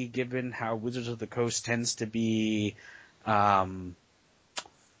risky, given how Wizards of the Coast tends to be. I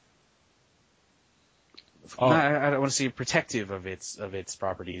don't want to say protective of its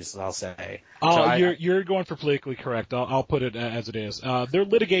properties. I'll say. Oh, you're going for politically correct. I'll put it as it is. They're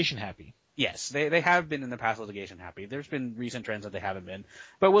litigation happy. Yes, they have been in the past litigation happy. There's been recent trends that they haven't been,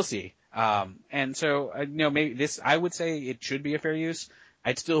 but we'll see. And so, maybe this, I would say it should be a fair use.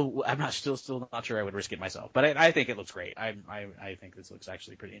 I'm not still not sure I would risk it myself, but I think it looks great. I think this looks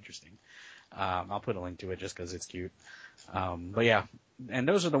actually pretty interesting. I'll put a link to it just because it's cute. But yeah, and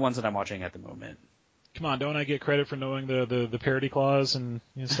those are the ones that I'm watching at the moment. Come on, don't I get credit for knowing the parody clause and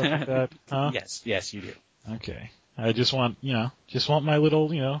stuff like that? Huh? Yes, you do. Okay. I just want my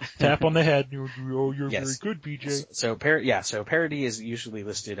little, tap on the head. You're yes. very good, BJ. So parody is usually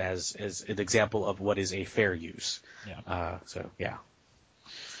listed as an example of what is a fair use. Yeah. Yeah.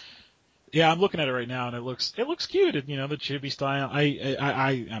 Yeah, I'm looking at it right now, and it looks cute. The chibi style.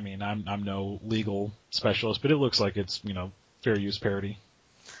 I mean, I'm no legal specialist, but it looks like it's fair use parody.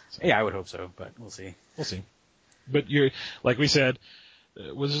 So. Yeah, I would hope so, but we'll see. We'll see. But like we said,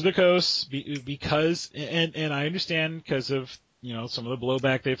 Wizards of the Coast, because and I understand because of some of the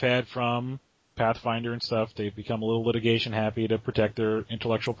blowback they've had from Pathfinder and stuff, they've become a little litigation happy to protect their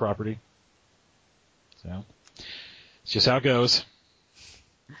intellectual property. So it's just how it goes.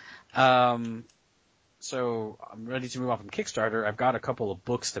 So I'm ready to move on from Kickstarter. I've got a couple of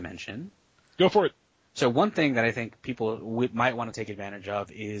books to mention. Go for it. So one thing that I think people might want to take advantage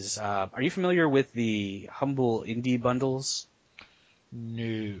of is, are you familiar with the Humble Indie bundles?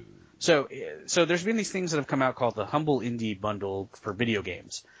 No. So there's been these things that have come out called the Humble Indie Bundle for video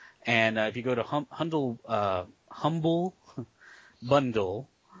games. And if you go to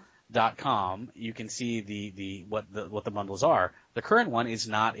humblebundle.com, you can see what the bundles are. The current one is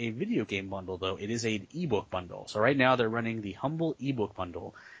not a video game bundle though. It is an ebook bundle. So right now they're running the Humble ebook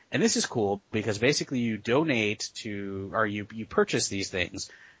bundle. And this is cool because basically you donate or you purchase these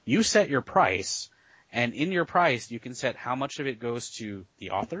things. You set your price, and in your price you can set how much of it goes to the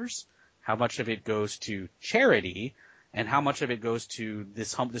authors, how much of it goes to charity, and how much of it goes to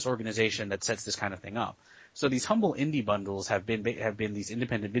this organization that sets this kind of thing up. So these Humble Indie bundles have been these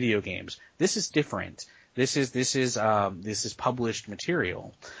independent video games. This is different. This is published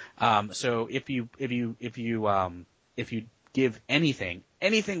material. So if you give anything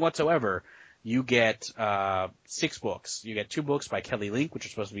whatsoever, you get 6 books. You get 2 books by Kelly Link, which are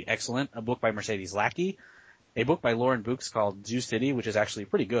supposed to be excellent, a book by Mercedes Lackey, a book by Lauren Books called Zoo City, which is actually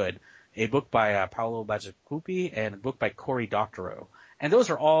pretty good, a book by Paolo Bacicupi, and a book by Cory Doctorow. And those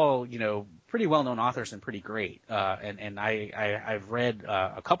are all, pretty well-known authors and pretty great. And I've read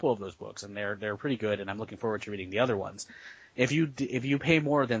a couple of those books, and they're pretty good, and I'm looking forward to reading the other ones. If you pay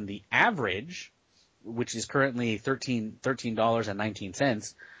more than the average, which is currently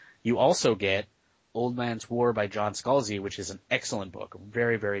 $13.19, you also get Old Man's War by John Scalzi, which is an excellent book, a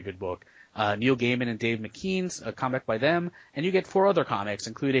very, very good book. Neil Gaiman and Dave McKean's, a comic by them, and you get 4 other comics,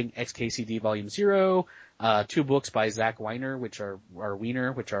 including XKCD Volume 0, 2 books by Zach Weiner, which are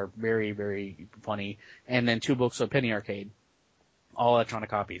very, very funny, and then 2 books of Penny Arcade, all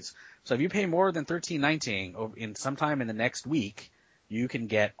electronic copies. So if you pay more than $13.19 in sometime in the next week, you can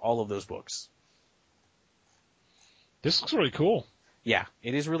get all of those books. This looks really cool. Yeah,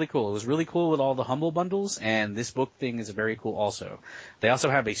 it is really cool. It was really cool with all the Humble bundles, and this book thing is very cool also. They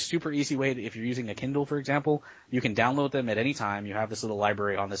also have a super easy way if you're using a Kindle, for example, you can download them at any time. You have this little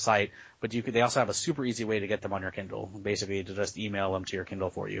library on the site, but they also have a super easy way to get them on your Kindle, basically to just email them to your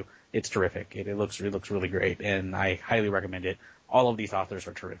Kindle for you. It's terrific. It looks really great, and I highly recommend it. All of these authors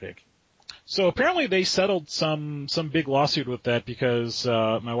are terrific. So apparently they settled some big lawsuit with that because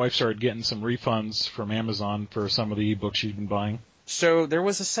my wife started getting some refunds from Amazon for some of the ebooks she'd been buying. So there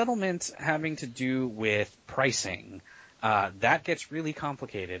was a settlement having to do with pricing. That gets really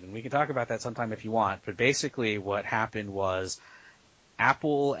complicated, and we can talk about that sometime if you want. But basically what happened was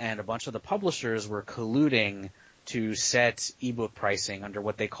Apple and a bunch of the publishers were colluding to set ebook pricing under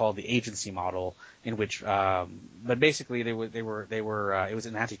what they call the agency model, in which, but basically they were, it was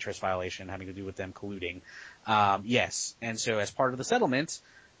an antitrust violation having to do with them colluding. Yes. And so as part of the settlement,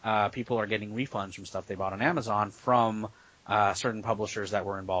 people are getting refunds from stuff they bought on Amazon from certain publishers that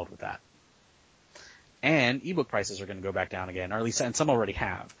were involved with that. And ebook prices are going to go back down again, or at least, and some already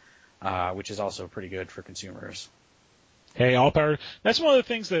have, which is also pretty good for consumers. Hey, all power. That's one of the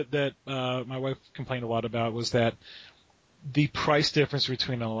things that my wife complained a lot about was that the price difference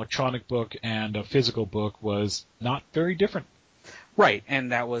between an electronic book and a physical book was not very different. Right,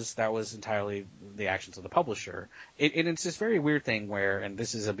 and that was entirely the actions of the publisher. It's this very weird thing where, and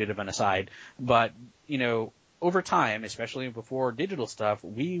this is a bit of an aside, but over time, especially before digital stuff,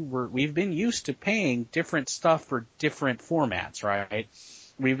 we've been used to paying different stuff for different formats, right?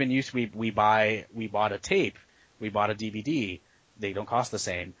 We've been used to we bought a tape, we bought a DVD, they don't cost the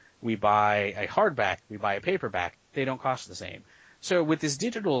same. We buy a hardback, we buy a paperback, they don't cost the same. So with this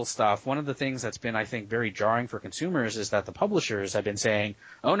digital stuff, one of the things that's been, I think, very jarring for consumers is that the publishers have been saying,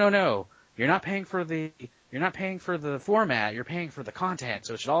 "Oh no, you're not paying for the format, you're paying for the content,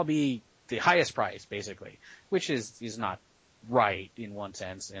 so it should all be the highest price, basically," which is not right in one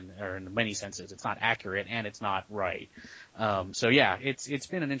sense, or in many senses. It's not accurate and it's not right. So yeah, it's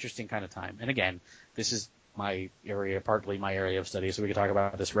been an interesting kind of time. And again, this is partly my area of study, so we could talk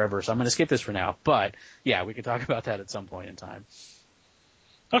about this forever. So I'm going to skip this for now. But yeah, we could talk about that at some point in time.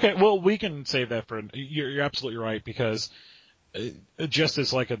 Okay, well, we can save that for. You're absolutely right, because just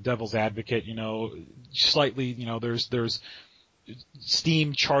as like a devil's advocate, slightly, there's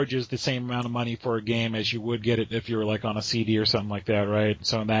Steam charges the same amount of money for a game as you would get it if you were like on a CD or something like that, right?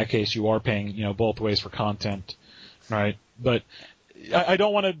 So in that case, you are paying, both ways for content, right? But I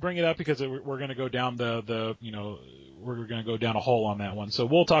don't want to bring it up because we're going to go down we're going to go down a hole on that one. So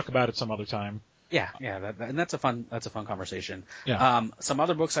we'll talk about it some other time. Yeah, and that's a fun conversation. Yeah. Some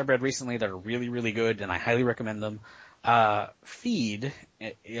other books I've read recently that are really, really good, and I highly recommend them. Feed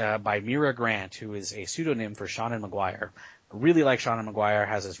by Mira Grant, who is a pseudonym for Seanan McGuire. really like Sean McGuire,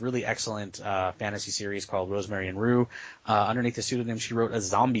 has this really excellent fantasy series called Rosemary and Rue. Underneath the pseudonym, she wrote a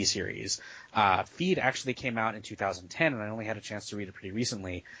zombie series. Feed actually came out in 2010, and I only had a chance to read it pretty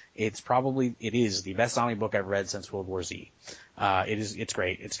recently. It is the best zombie book I've read since World War Z. It's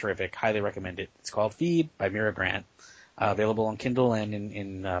great. It's terrific. Highly recommend it. It's called Feed by Mira Grant. Available on Kindle and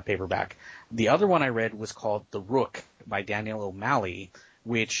in paperback. The other one I read was called The Rook by Daniel O'Malley,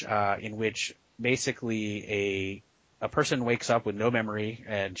 in which basically a person wakes up with no memory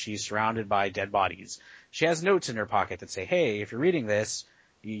and she's surrounded by dead bodies. She has notes in her pocket that say, "Hey, if you're reading this,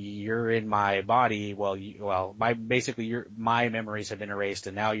 you're in my body. My memories have been erased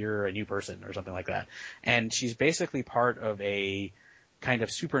and now you're a new person," or something like that. And she's basically part of a kind of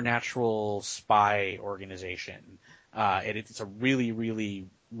supernatural spy organization. It's a really, really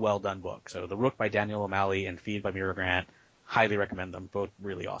well done book. So The Rook by Daniel O'Malley and Feed by Mira Grant, highly recommend them. Both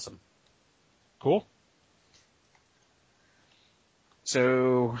really awesome. Cool.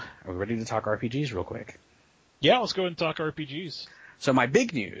 So, are we ready to talk RPGs real quick? Yeah, let's go ahead and talk RPGs. So my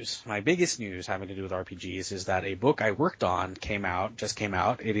biggest news having to do with RPGs is that a book I worked on just came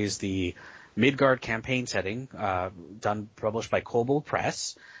out. It is the Midgard campaign setting, published by Kobold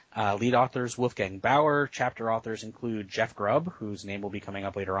Press. Lead authors Wolfgang Bauer. Chapter authors include Jeff Grubb, whose name will be coming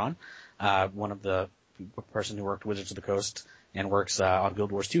up later on, one of the person who worked Wizards of the Coast and works on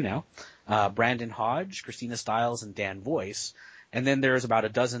Guild Wars 2 now. Brandon Hodge, Christina Stiles, and Dan Voice. And then there's about a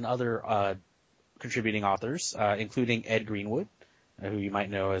dozen other contributing authors, including Ed Greenwood, who you might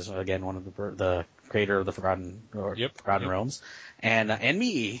know as, again, one of the creator of the Forgotten Realms, and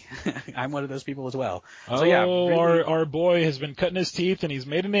me. I'm one of those people as well. So, yeah, really, our boy has been cutting his teeth and he's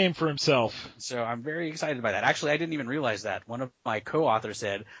made a name for himself. So I'm very excited by that. Actually, I didn't even realize that. One of my co-authors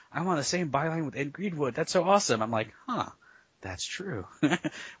said, "I'm on the same byline with Ed Greenwood. That's so awesome." I'm like, that's true.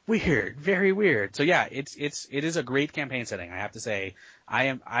 Weird, very weird. So yeah, it is a great campaign setting. I have to say,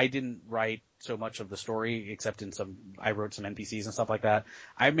 I didn't write so much of the story except I wrote some NPCs and stuff like that.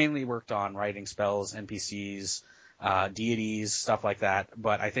 I mainly worked on writing spells, NPCs, deities, stuff like that.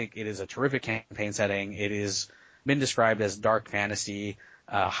 But I think it is a terrific campaign setting. It is been described as dark fantasy,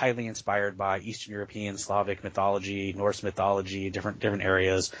 highly inspired by Eastern European, Slavic mythology, Norse mythology, different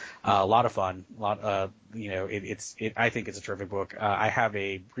areas. A lot of fun. I think it's a terrific book. I have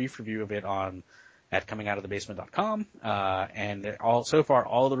a brief review of it at comingoutofthebasement.com, and so far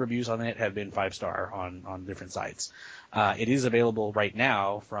all the reviews on it have been 5-star on different sites. It is available right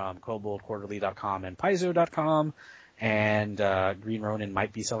now from koboldquarterly.com and paizo.com. And Green Ronin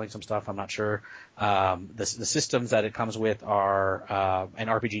might be selling some stuff. I'm not sure. The systems that it comes with are an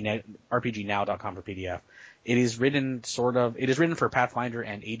RPGnow.com for PDF. It is written for Pathfinder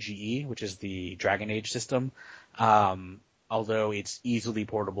and AGE, which is the Dragon Age system. Although it's easily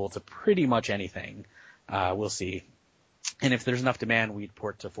portable to pretty much anything. We'll see. And if there's enough demand, we'd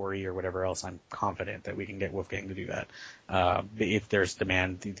port to 4E or whatever else. I'm confident that we can get Wolfgang to do that. If there's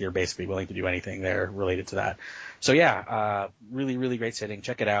demand, they're basically willing to do anything there related to that. So yeah, really, really great setting.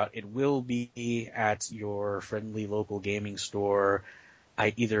 Check it out. It will be at your friendly local gaming store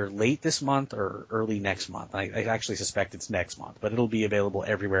either late this month or early next month. I actually suspect it's next month, but it'll be available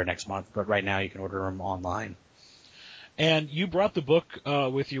everywhere next month. But right now you can order them online. And you brought the book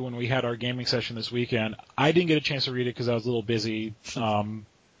with you when we had our gaming session this weekend. I didn't get a chance to read it because I was a little busy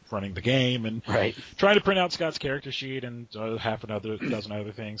running the game and trying to print out Scott's character sheet and half another dozen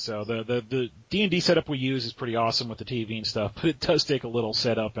other things. So the D&D setup we use is pretty awesome with the TV and stuff, but it does take a little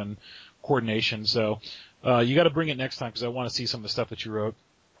setup and coordination. So you got to bring it next time because I want to see some of the stuff that you wrote.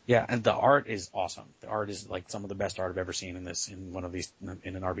 Yeah, and the art is awesome. The art is like some of the best art I've ever seen in an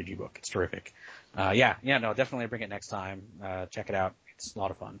RPG book. It's terrific. Definitely bring it next time. Check it out. It's a lot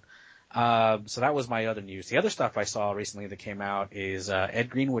of fun. So that was my other news. The other stuff I saw recently that came out is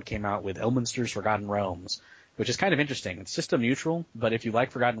Ed Greenwood came out with Elminster's Forgotten Realms, which is kind of interesting. It's system neutral, but if you like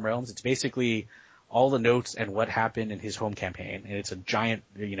Forgotten Realms, it's basically all the notes and what happened in his home campaign. And it's a giant,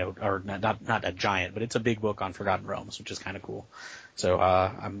 or not a giant, but it's a big book on Forgotten Realms, which is kind of cool. So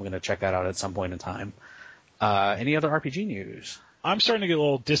I'm going to check that out at some point in time. Any other RPG news? I'm starting to get a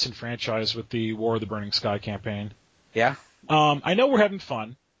little disenfranchised with the War of the Burning Sky campaign. Yeah? I know we're having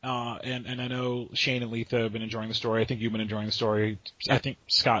fun, and I know Shane and Letha have been enjoying the story. I think you've been enjoying the story. I think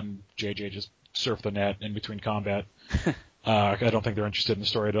Scott and JJ just surf the net in between combat. I don't think they're interested in the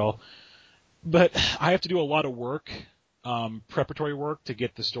story at all. But I have to do a lot of work, preparatory work, to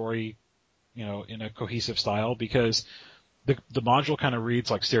get the story, in a cohesive style because the module kind of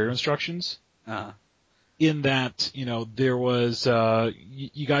reads like stereo instructions. In that, there was,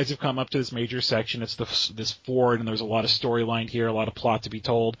 you guys have come up to this major section. It's this ford, and there's a lot of storyline here, a lot of plot to be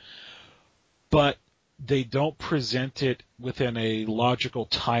told. But they don't present it within a logical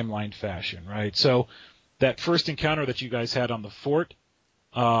timeline fashion, right? So that first encounter that you guys had on the fort,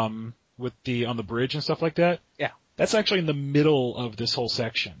 on the bridge and stuff like that, Yeah. that's actually in the middle of this whole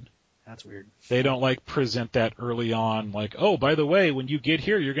section. That's weird. They don't like present that early on, like, oh, by the way, when you get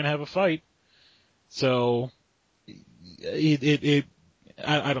here, you're going to have a fight. So I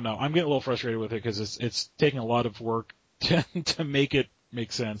don't know. I'm getting a little frustrated with it because it's taking a lot of work to make it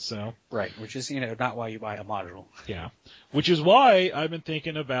make sense. So Right, which is, not why you buy a module. yeah, which is why I've been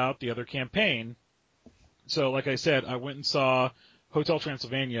thinking about the other campaign. So like I said, I went and saw Hotel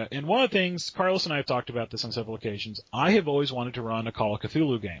Transylvania, and one of the things, Carlos and I have talked about this on several occasions, I have always wanted to run a Call of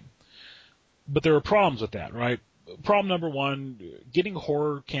Cthulhu game. But there are problems with that, right? Problem number one, getting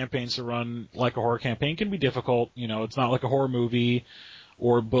horror campaigns to run like a horror campaign can be difficult. It's not like a horror movie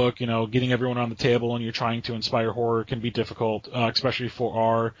or book. Getting everyone on the table and you're trying to inspire horror can be difficult, especially for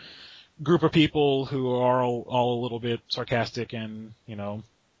our group of people who are all a little bit sarcastic and,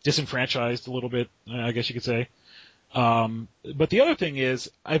 disenfranchised a little bit, I guess you could say. But the other thing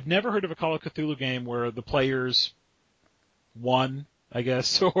is, I've never heard of a Call of Cthulhu game where the players won, I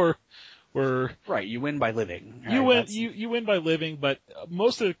guess, or Right, you win by living. Right? You win by living, but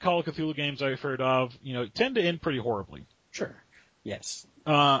most of the Call of Cthulhu games I've heard of, tend to end pretty horribly. Sure. Yes.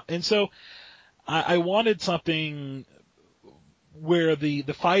 And so I wanted something where the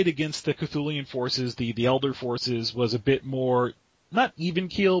fight against the Cthulhian forces, the Elder forces, was a bit more, not even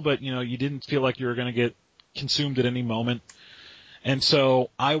keel, but you didn't feel like you were going to get consumed at any moment. And so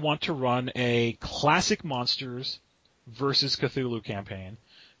I want to run a classic monsters versus Cthulhu campaign.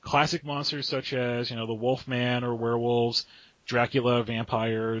 Classic monsters such as, the Wolfman or werewolves, Dracula,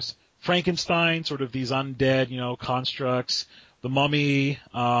 vampires, Frankenstein, sort of these undead, constructs, the Mummy,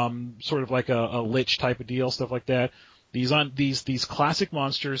 sort of like a lich type of deal, stuff like that. These classic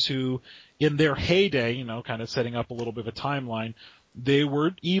monsters who, in their heyday, kind of setting up a little bit of a timeline, they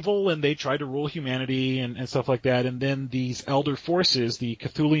were evil and they tried to rule humanity and stuff like that. And then these elder forces, the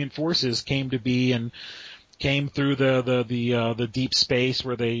Cthulhian forces, came to be and came through the deep space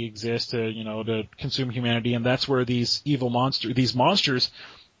where they exist to consume humanity, and that's where these monsters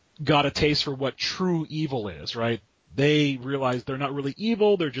got a taste for what true evil is, right? They realized they're not really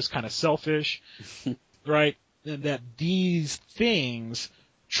evil, they're just kind of selfish, right? And that these things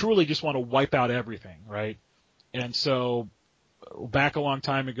truly just want to wipe out everything, right? And so back a long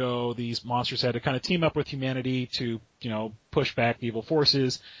time ago, these monsters had to kind of team up with humanity to, push back the evil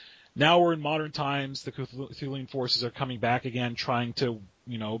forces. Now we're in modern times. The Cthulhian forces are coming back again, trying to,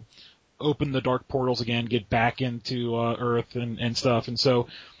 open the dark portals again, get back into Earth and stuff. And so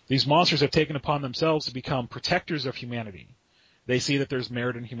these monsters have taken upon themselves to become protectors of humanity. They see that there's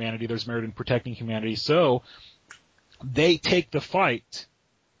merit in humanity, there's merit in protecting humanity. So they take the fight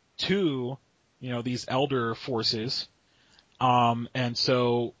to, these elder forces. And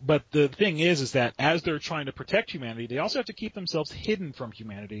so, but the thing is that as they're trying to protect humanity, they also have to keep themselves hidden from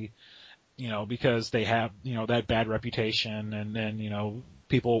humanity, because they have, that bad reputation, and then,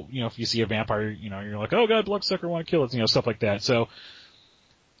 people, if you see a vampire, you're like, oh god, bloodsucker, want to kill it, stuff like that. So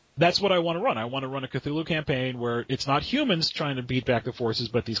that's what I want to run. I want to run a Cthulhu campaign where it's not humans trying to beat back the forces,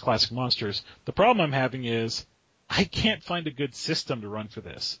 but these classic monsters. The problem I'm having is I can't find a good system to run for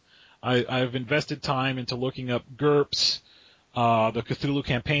this. I've invested time into looking up GURPS, the Cthulhu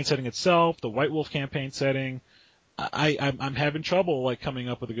campaign setting itself, the White Wolf campaign setting. I'm having trouble coming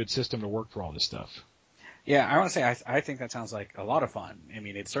up with a good system to work for all this stuff. Yeah, I want to say I think that sounds like a lot of fun. I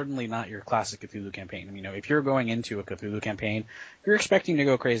mean, it's certainly not your classic Cthulhu campaign. I mean, if you're going into a Cthulhu campaign, you're expecting to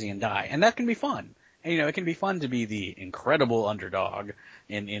go crazy and die, and that can be fun. And, it can be fun to be the incredible underdog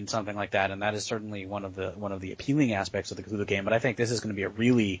in something like that, and that is certainly one of the appealing aspects of the Cthulhu game. But I think this is going to be a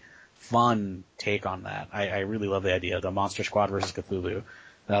really fun take on that. I really love the idea of the Monster Squad versus Cthulhu.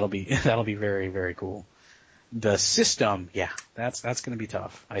 That'll be very, very cool. The system, yeah, that's going to be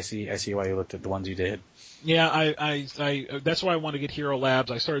tough. I see why you looked at the ones you did. Yeah, I that's why I want to get Hero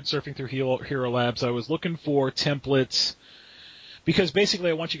Labs. I started surfing through Hero Labs. I was looking for templates because basically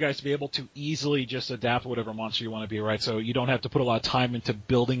I want you guys to be able to easily just adapt whatever monster you want to be, right? So you don't have to put a lot of time into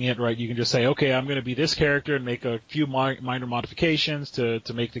building it, right? You can just say, okay, I'm going to be this character and make a few minor modifications to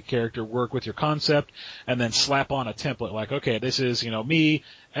make the character work with your concept, and then slap on a template like, okay, this is, me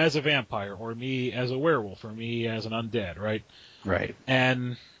as a vampire, or me as a werewolf, or me as an undead, right? Right.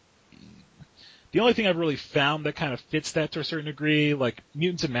 And the only thing I've really found that kind of fits that to a certain degree, like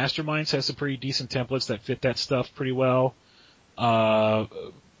Mutants and Masterminds has some pretty decent templates that fit that stuff pretty well.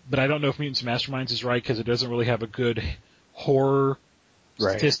 But I don't know if Mutants and Masterminds is right because it doesn't really have a good horror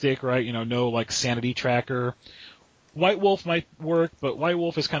statistic, right? No sanity tracker. White Wolf might work, but White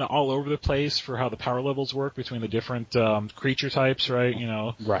Wolf is kind of all over the place for how the power levels work between the different creature types, right?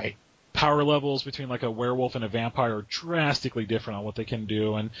 Right. Power levels between like a werewolf and a vampire are drastically different on what they can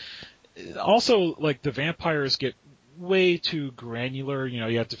do, and also like the vampires get way too granular.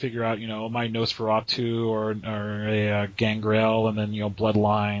 You have to figure out, my Nosferatu or a Gangrel, and then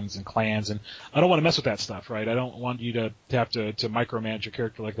bloodlines and clans, and I don't want to mess with that stuff, right? I don't want you to have to micromanage your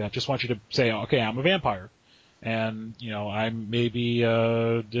character like that. Just want you to say, okay, I'm a vampire, and I'm maybe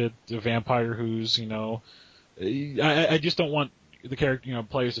the vampire who's I just don't want the character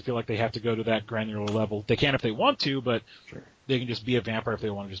players to feel like they have to go to that granular level. They can if they want to, but Sure. They can just be a vampire if they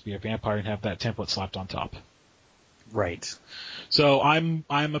want to just be a vampire and have that template slapped on top. Right. So I'm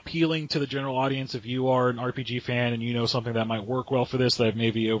appealing to the general audience. If you are an RPG fan and you know something that might work well for this that I've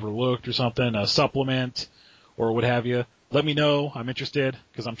maybe overlooked or something, a supplement or what have you, let me know. I'm interested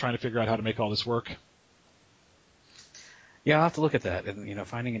because I'm trying to figure out how to make all this work. Yeah, I'll have to look at that. And,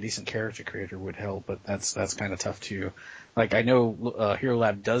 finding a decent character creator would help, but that's kind of tough too. Like, I know Hero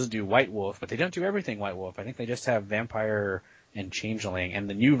Lab does do White Wolf, but they don't do everything White Wolf. I think they just have Vampire and Changeling and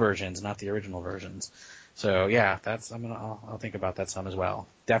the new versions, not the original versions. So yeah, I'll think about that some as well.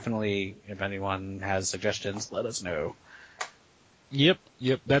 Definitely, if anyone has suggestions, let us know. Yep.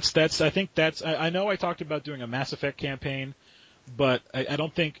 I know I talked about doing a Mass Effect campaign, but I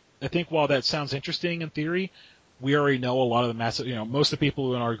think while that sounds interesting in theory, we already know a lot of the most of the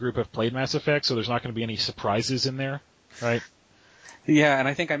people in our group have played Mass Effect, so there's not going to be any surprises in there, right? Yeah, and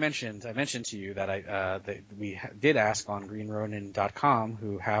I think I mentioned to you that we did ask on GreenRonin.com,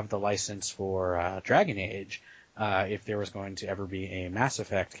 who have the license for Dragon Age, if there was going to ever be a Mass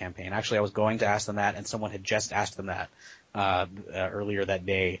Effect campaign. Actually, I was going to ask them that, and someone had just asked them that earlier that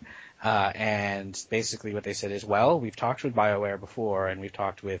day. And basically what they said is, well, we've talked with BioWare before, and we've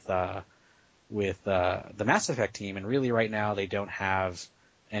talked with the Mass Effect team, and really right now they don't have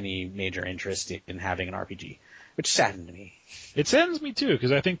any major interest in having an RPG, which saddened me. It saddens me too,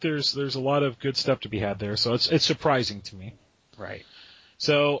 because I think there's a lot of good stuff to be had there, so it's surprising to me. Right.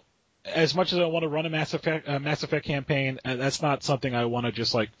 So, as much as I want to run a Mass Effect campaign, that's not something I want to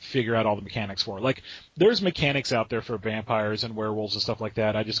just like figure out all the mechanics for. Like, there's mechanics out there for vampires and werewolves and stuff like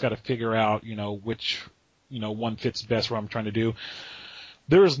that. I just got to figure out, which, one fits best what I'm trying to do.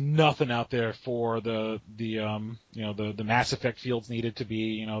 There is nothing out there for the Mass Effect fields needed to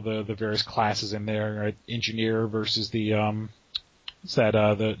be, the various classes in there, right? Engineer versus the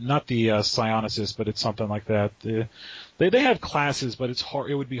not the psionicist, but it's something like that. They have classes, but it's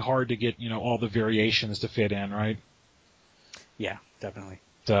hard. It would be hard to get all the variations to fit in, right? Yeah, definitely.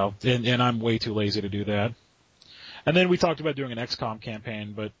 So, and I'm way too lazy to do that. And then we talked about doing an XCOM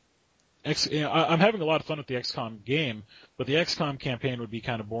campaign, but I'm having a lot of fun with the XCOM game, but the XCOM campaign would be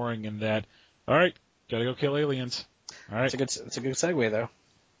kind of boring in that, all right, gotta go kill aliens. All right. It's a good segue though.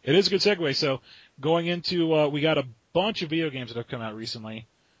 It is a good segue. So going into, we got a bunch of video games that have come out recently.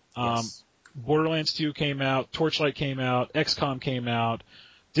 Yes. Borderlands 2 came out, Torchlight came out, XCOM came out,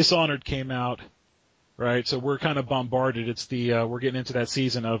 Dishonored came out, right? So we're kind of bombarded. It's we're getting into that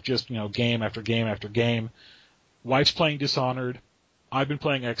season of just, game after game after game. Wife's playing Dishonored. I've been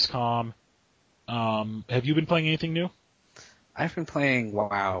playing XCOM. Have you been playing anything new? I've been playing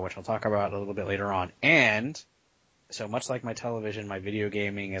WoW, which I'll talk about a little bit later on. And so much like my television, my video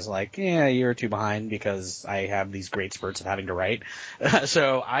gaming is like, a year or two behind because I have these great spurts of having to write.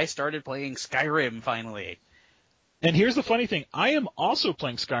 So I started playing Skyrim finally. And here's the funny thing. I am also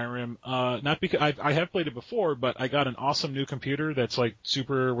playing Skyrim, not because I have played it before, but I got an awesome new computer that's like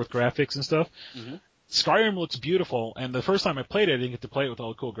super with graphics and stuff. Mm-hmm. Skyrim looks beautiful, and the first time I played it, I didn't get to play it with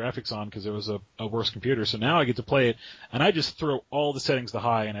all the cool graphics on because it was a worse computer. So now I get to play it, and I just throw all the settings to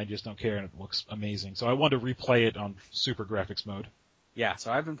high, and I just don't care, and it looks amazing. So I want to replay it on super graphics mode. Yeah, so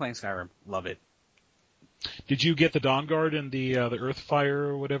I've been playing Skyrim. Love it. Did you get the Dawnguard and the Earthfire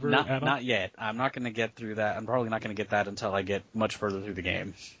or whatever? Not yet. I'm not going to get through that. I'm probably not going to get that until I get much further through the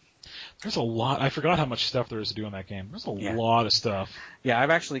game. There's a lot. I forgot how much stuff there is to do in that game. There's a lot of stuff. Yeah, I've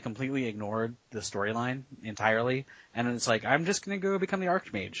actually completely ignored the storyline entirely, and it's like, I'm just going to go become the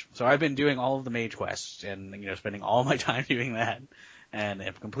Archmage. So I've been doing all of the mage quests and, spending all my time doing that, and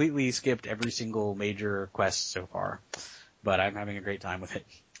I've completely skipped every single major quest so far. But I'm having a great time with it.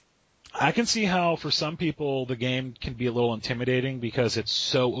 I can see how for some people the game can be a little intimidating because it's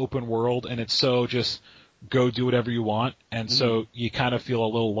so open world and it's so just go do whatever you want, and so you kind of feel a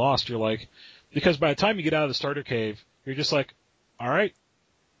little lost. You're like, because by the time you get out of the starter cave, you're just like, all right,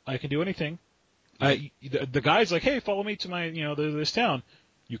 I can do anything. The guy's like, hey, follow me to my, this town.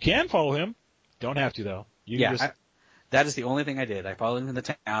 You can follow him. Don't have to though. That is the only thing I did. I followed him to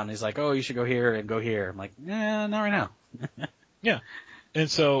the town. He's like, "Oh, you should go here and go here." I'm like, "Nah, not right now." Yeah. And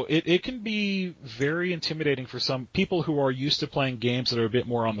so it can be very intimidating for some people who are used to playing games that are a bit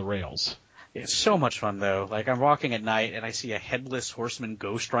more on the rails. It's so much fun though. Like I'm walking at night and I see a headless horseman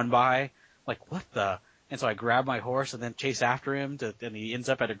ghost run by. Like what the? And so I grab my horse and then chase after him and he ends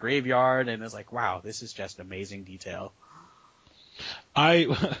up at a graveyard and it's like, wow, this is just amazing detail.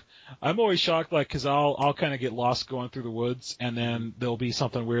 I'm always shocked, like, cause I'll kind of get lost going through the woods and then there'll be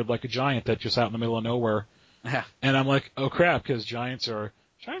something weird like a giant that's just out in the middle of nowhere. Yeah. And I'm like, oh crap, cause giants are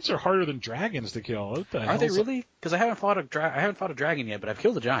harder than dragons to kill. What the Are hell? they really? Because I haven't fought a dragon yet, but I've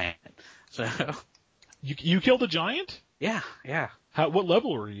killed a giant. So. You killed a giant? Yeah. What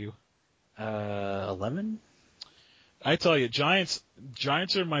level were you? 11? I tell you, giants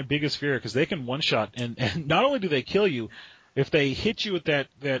are my biggest fear because they can one shot and not only do they kill you, if they hit you with that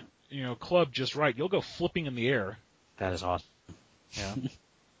club just right, you'll go flipping in the air. That is awesome. Yeah.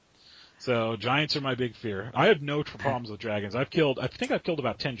 So giants are my big fear. I have no problems with dragons. I think I've killed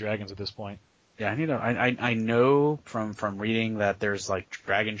about 10 dragons at this point. Yeah, I know from reading that there's like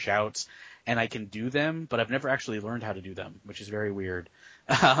dragon shouts and I can do them, but I've never actually learned how to do them, which is very weird.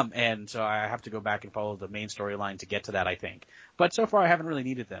 And so I have to go back and follow the main storyline to get to that, I think. But so far I haven't really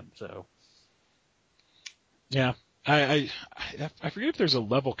needed them, so. Yeah. I forget if there's a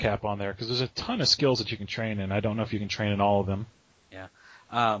level cap on there because there's a ton of skills that you can train in. I don't know if you can train in all of them. Yeah.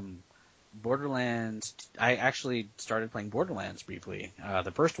 Borderlands, I actually started playing Borderlands briefly,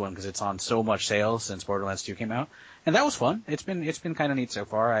 the first one, because it's on so much sale since Borderlands 2 came out, and that was fun. It's been kind of neat so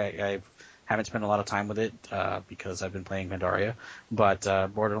far. I haven't spent a lot of time with it, because I've been playing Pandaria, but,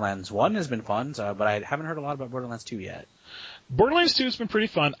 Borderlands 1 has been fun, but I haven't heard a lot about Borderlands 2 yet. Borderlands 2 has been pretty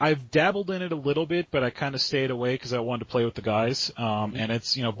fun. I've dabbled in it a little bit, but I kind of stayed away because I wanted to play with the guys, and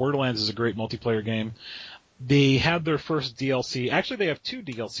it's, Borderlands is a great multiplayer game. They had their first DLC. Actually, they have 2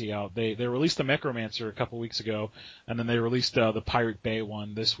 DLC out. They released the Necromancer a couple weeks ago, and then they released the Pirate Bay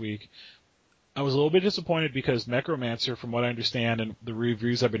one this week. I was a little bit disappointed because Necromancer, from what I understand and the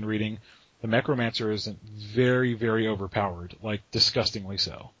reviews I've been reading, the Necromancer is very, very overpowered, like disgustingly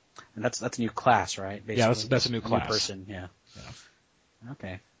so. And that's a new class, right? Basically. Yeah, that's a new class. New person, yeah.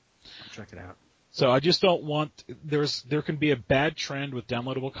 Okay. I'll check it out. So I just don't want there can be a bad trend with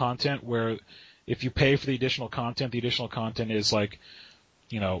downloadable content where if you pay for the additional content is like,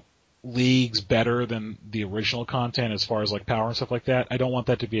 leagues better than the original content as far as like power and stuff like that. I don't want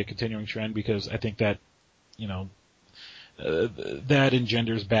that to be a continuing trend because I think that, that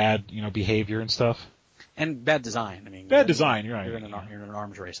engenders bad, behavior and stuff. And bad design. I mean, bad design. You're right. You're in an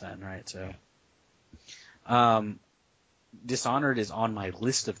arms race then, right? So, yeah. Dishonored is on my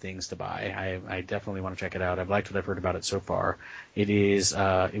list of things to buy. I definitely want to check it out. I've liked what I've heard about it so far. It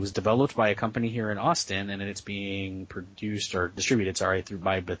was developed by a company here in Austin, and it's being produced or distributed,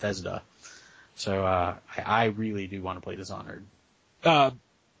 by Bethesda. So, I really do want to play Dishonored. My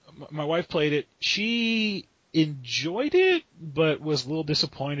wife played it. She enjoyed it, but was a little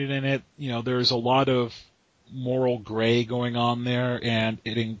disappointed in it. There's a lot of moral gray going on there, and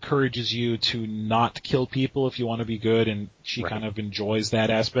it encourages you to not kill people if you want to be good, and she kind of enjoys that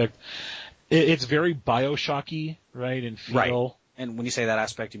aspect. It's very BioShocky, right? And feel. Right. And when you say that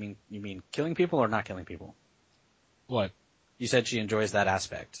aspect, you mean killing people or not killing people? What? You said she enjoys that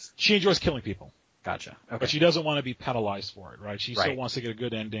aspect. She enjoys killing people. Gotcha. Okay. But she doesn't want to be penalized for it, right? She still wants to get a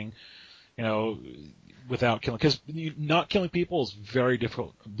good ending, without killing, because not killing people is very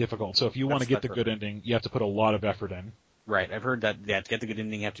difficult. So if you want to get the good ending, you have to put a lot of effort in. Right. I've heard that, to get the good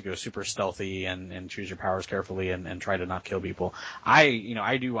ending, you have to go super stealthy and choose your powers carefully and try to not kill people.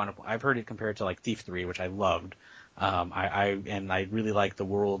 I do want to, I've heard it compared to like Thief 3, which I loved. I really like the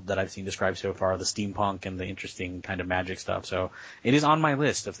world that I've seen described so far, the steampunk and the interesting kind of magic stuff. So it is on my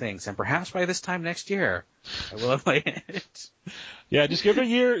list of things, and perhaps by this time next year, I will have played it. Yeah, just give it a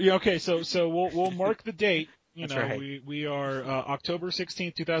year. Yeah, okay, so we'll mark the date. That's right. We are October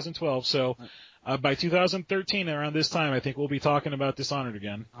 16th, 2012. So by 2013, around this time, I think we'll be talking about Dishonored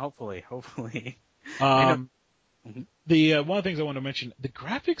again. Hopefully. The one of the things I want to mention, the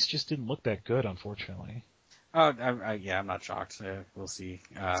graphics just didn't look that good, unfortunately. I'm not shocked. We'll see.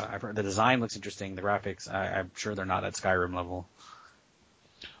 I've heard the design looks interesting. The graphics, I'm sure they're not at Skyrim level.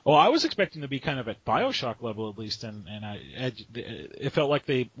 Well, I was expecting to be kind of at BioShock level at least, and it felt like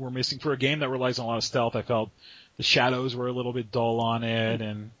they were missing for a game that relies on a lot of stealth. I felt the shadows were a little bit dull on it,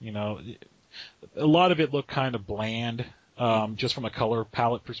 and a lot of it looked kind of bland, just from a color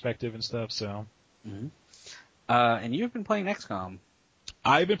palette perspective and stuff. So. Mm-hmm. And you've been playing XCOM.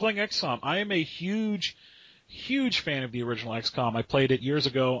 I've been playing XCOM. I am a huge fan of the original XCOM. I played it years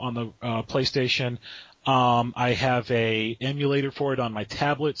ago on the PlayStation. I have a emulator for it on my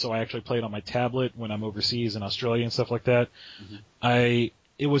tablet, so I actually play it on my tablet when I'm overseas in Australia and stuff like that. Mm-hmm.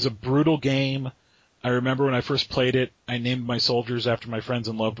 It was a brutal game. I remember when I first played it, I named my soldiers after my friends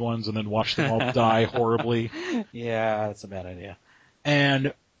and loved ones and then watched them all die horribly. Yeah, that's a bad idea.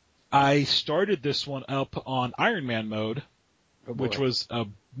 And I started this one up on Iron Man mode, which was a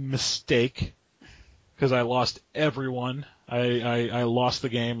mistake because I lost everyone. I lost the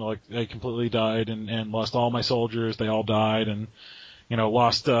game, like I completely died and lost all my soldiers. They all died and,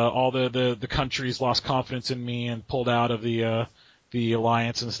 lost all the countries lost confidence in me and pulled out of the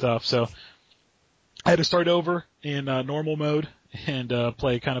alliance and stuff. So I had to start over in normal mode and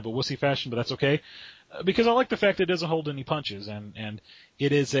play kind of a wussy fashion, but that's okay because I like the fact that it doesn't hold any punches and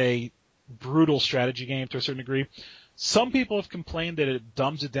it is a brutal strategy game to a certain degree. Some people have complained that it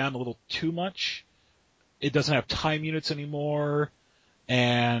dumbs it down a little too much. It doesn't have time units anymore,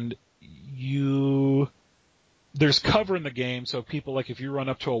 and there's cover in the game, so people, like, if you run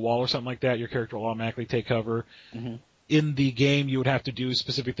up to a wall or something like that, your character will automatically take cover. Mm-hmm. In the game, you would have to do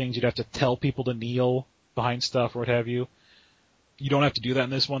specific things. You'd have to tell people to kneel behind stuff or what have you. You don't have to do that in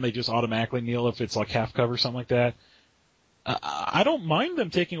this one. They just automatically kneel if it's like half cover or something like that. I don't mind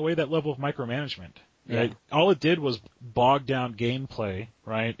them taking away that level of micromanagement. Right? Yeah. All it did was bog down gameplay,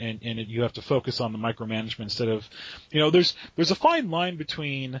 right? And you have to focus on the micromanagement instead of, there's a fine line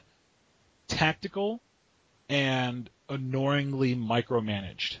between tactical and annoyingly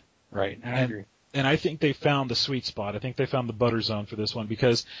micromanaged. Right. I agree. And I think they found the sweet spot. I think they found the butter zone for this one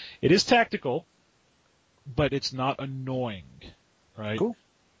because it is tactical, but it's not annoying, right? Cool.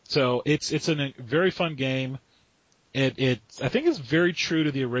 So it's a very fun game. I think it's very true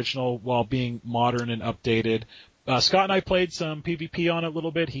to the original while being modern and updated. Scott and I played some PvP on it a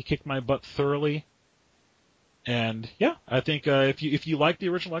little bit. He kicked my butt thoroughly. And yeah, I think if you like the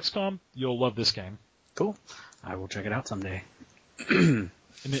original XCOM, you'll love this game. Cool. I will check it out someday. In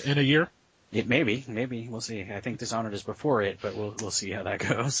a year? Maybe. We'll see. I think Dishonored is before it, but we'll see how that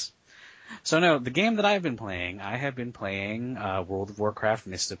goes. So no, the game that I have been playing World of Warcraft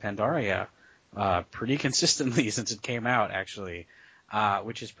Mists of Pandaria pretty consistently since it came out, actually,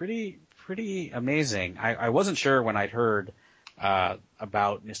 which is pretty amazing. I wasn't sure when I'd heard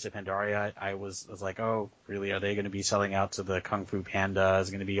about Mists of Pandaria. I was like, oh, really? Are they going to be selling out to the Kung Fu Panda? Is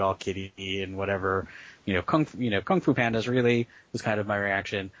it going to be all kitty and whatever? Kung Fu Pandas really was kind of my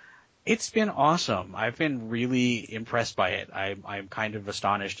reaction. It's been awesome. I've been really impressed by it. I'm kind of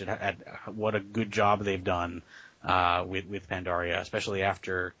astonished at what a good job they've done with Pandaria, especially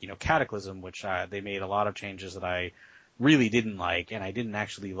after Cataclysm, which they made a lot of changes that I really didn't like, and I didn't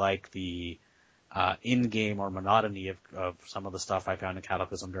actually like the in-game or monotony of some of the stuff I found in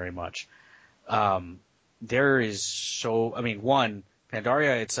Cataclysm very much. There is one,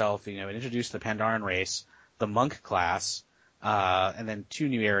 Pandaria itself, it introduced the Pandaren race, the monk class. And then 2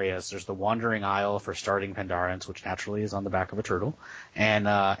 new areas. There's the Wandering Isle for starting Pandarans, which naturally is on the back of a turtle, and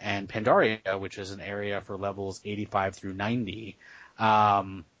Pandaria, which is an area for levels 85 through 90.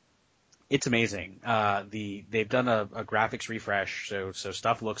 It's amazing. They've done a graphics refresh, so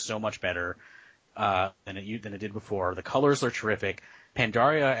stuff looks so much better than it did before. The colors are terrific.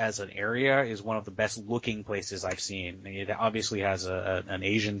 Pandaria as an area is one of the best looking places I've seen. It obviously has an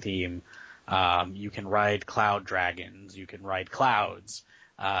Asian theme. You can ride cloud dragons. You can ride clouds,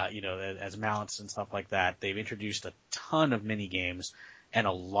 as mounts and stuff like that. They've introduced a ton of mini games and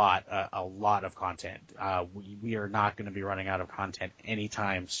a lot of content. We are not going to be running out of content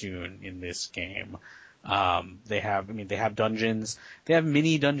anytime soon in this game. They have dungeons. They have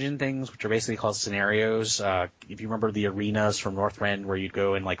mini dungeon things, which are basically called scenarios. If you remember the arenas from Northrend where you'd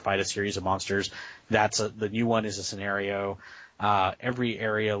go and fight a series of monsters, the new one is a scenario. Every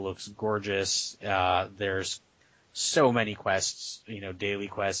area looks gorgeous. There's so many quests, daily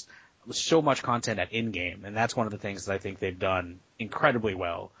quests, so much content at in-game. And that's one of the things that I think they've done incredibly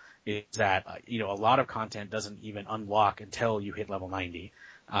well is that, a lot of content doesn't even unlock until you hit level 90.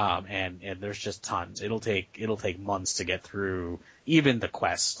 And there's just tons. It'll take months to get through even the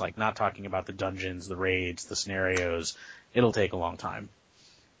quests, not talking about the dungeons, the raids, the scenarios. It'll take a long time.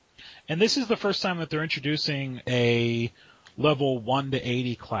 And this is the first time that they're introducing a level 1 to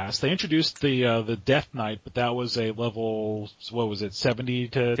 80 class. They introduced the Death Knight, but that was a level, what was it, 70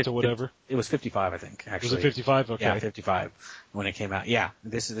 to whatever? It was 55, I think, actually. Was it 55? Okay. Yeah, 55 when it came out. Yeah,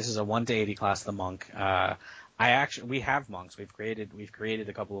 this is a 1 to 80 class, the monk. We have monks. We've created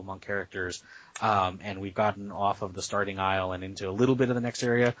a couple of monk characters, and we've gotten off of the starting isle and into a little bit of the next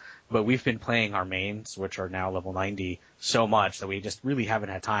area, but we've been playing our mains, which are now level 90, so much that we just really haven't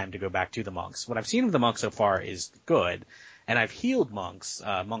had time to go back to the monks. What I've seen of the monks so far is good, And I've healed monks,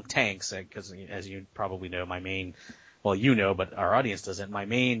 monk tanks, because as you probably know, my main, well, you know, but our audience doesn't. My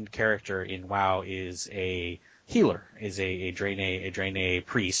main character in WoW is a healer, is a Draenei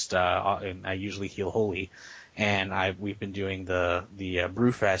priest, and I usually heal holy. And we've been doing the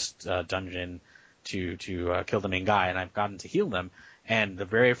Brewfest dungeon to kill the main guy, and I've gotten to heal them. And the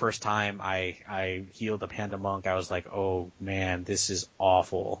very first time I healed a panda monk, I was like, oh man, this is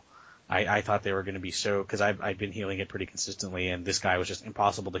awful. I thought they were going to be because I've been healing it pretty consistently, and this guy was just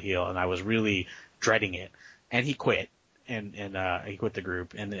impossible to heal, and I was really dreading it. And he quit, and he quit the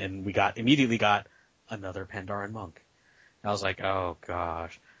group, and we immediately got another Pandaren monk. And I was like, oh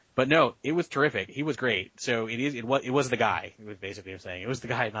gosh. But no, it was terrific. He was great. So it was the guy. It was basically what I'm saying. It was the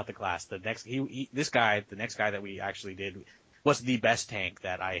guy, not the class. The next guy that we actually did was the best tank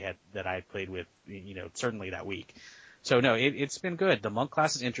that I played with, certainly that week. So no, it's been good. The monk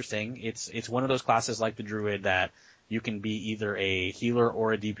class is interesting. It's one of those classes like the druid that you can be either a healer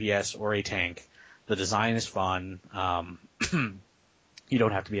or a DPS or a tank. The design is fun. You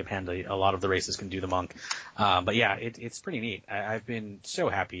don't have to be a panda. A lot of the races can do the monk. But yeah, it's pretty neat. I've been so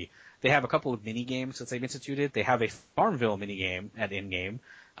happy. They have a couple of mini games that they've instituted. They have a Farmville mini game at in-game,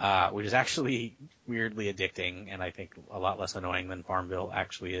 which is actually weirdly addicting and I think a lot less annoying than Farmville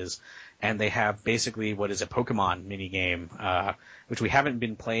actually is. And they have basically what is a Pokemon mini game, which we haven't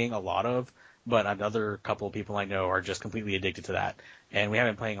been playing a lot of, but another couple of people I know are just completely addicted to that. And we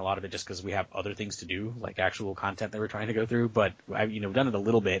haven't been playing a lot of it just because we have other things to do, like actual content that we're trying to go through. But I've done it a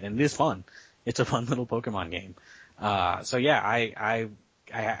little bit, and it is fun. It's a fun little Pokemon game. So yeah, I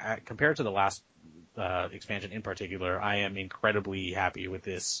compared to the last expansion in particular, I am incredibly happy with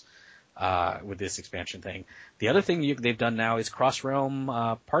this expansion thing. The other thing they've done now is cross-realm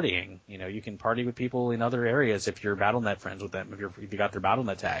partying. You can party with people in other areas if you're BattleNet friends with them, if you got their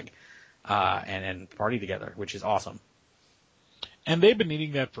BattleNet tag, and party together, which is awesome. And they've been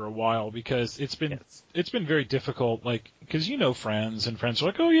needing that for a while because it's been very difficult, because friends are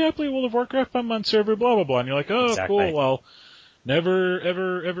like, oh yeah, I play World of Warcraft, I'm on server, blah blah blah, and you're like, oh exactly. Cool, well, never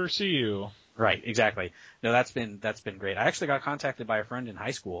ever see you. Right, exactly. No, that's been great. I actually got contacted by a friend in high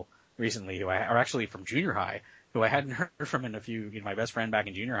school recently, or actually from junior high, who I hadn't heard from in a few. My best friend back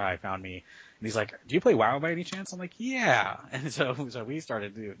in junior high found me, and he's like, "Do you play WoW by any chance?" I'm like, "Yeah." And so we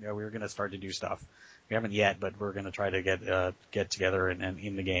started we were going to start to do stuff. We haven't yet, but we're going to try to get together and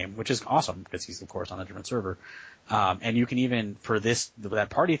in the game, which is awesome because he's of course on a different server. And you can even for that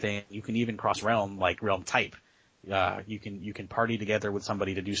party thing, you can even cross realm, like realm type. You can party together with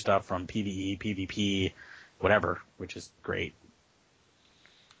somebody to do stuff from PvE, PvP, whatever, which is great.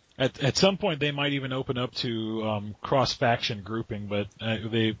 At some point, they might even open up to cross faction grouping, but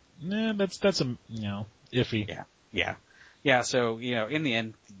that's iffy. Yeah. So in the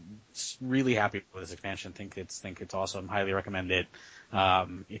end, really happy with this expansion. Think it's awesome. Highly recommend it.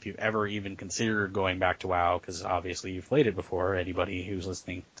 If you've ever even considered going back to WoW, because obviously you've played it before. Anybody who's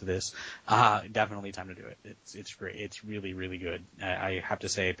listening to this, definitely time to do it. It's great. It's really really good. I have to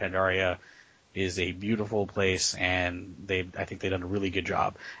say, Pandaria is a beautiful place, and I think they've done a really good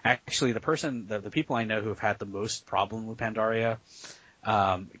job. Actually, the people I know who have had the most problem with Pandaria,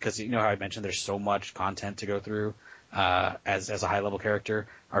 because how I mentioned there's so much content to go through, as a high level character,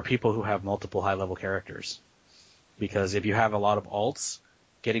 are people who have multiple high level characters. Because if you have a lot of alts,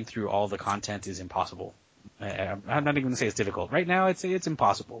 getting through all the content is impossible. I'm not even going to say it's difficult. Right now, I'd say it's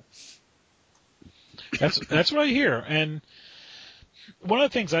impossible. That's what I hear, and one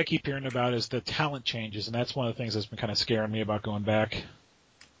of the things I keep hearing about is the talent changes, and that's one of the things that's been kind of scaring me about going back.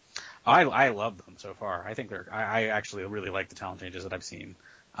 I love them so far. I think I actually really like the talent changes that I've seen.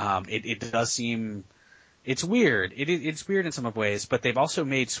 It does seem, it's weird. It's weird in some of ways, but they've also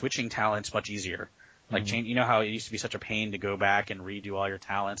made switching talents much easier. Like change, how it used to be such a pain to go back and redo all your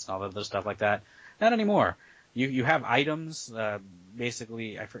talents and all that other stuff like that. Not anymore. You have items,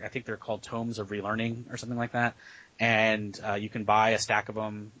 basically, I think they're called tomes of relearning or something like that. And you can buy a stack of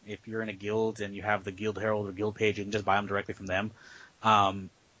them if you're in a guild and you have the guild herald or guild page. You can just buy them directly from them,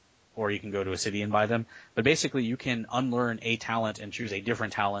 or you can go to a city and buy them. But basically, you can unlearn a talent and choose a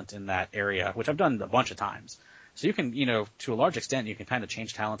different talent in that area, which I've done a bunch of times. So you can, to a large extent, you can kind of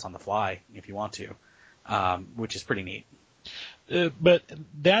change talents on the fly if you want to, which is pretty neat. But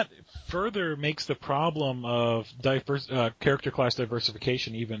that further makes the problem of character class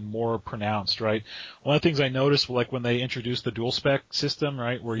diversification even more pronounced, right? One of the things I noticed, like when they introduced the dual spec system,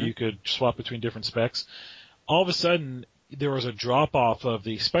 right, where you could swap between different specs, all of a sudden there was a drop off of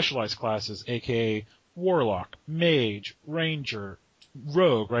the specialized classes, aka Warlock, Mage, Ranger,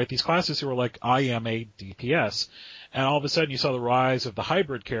 Rogue, right? These classes who were like, I am a DPS. And all of a sudden you saw the rise of the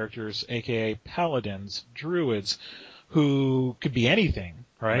hybrid characters, aka Paladins, Druids, who could be anything,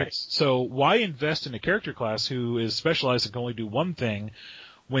 right? So why invest in a character class who is specialized and can only do one thing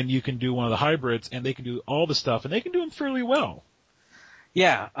when you can do one of the hybrids and they can do all the stuff and they can do them fairly well?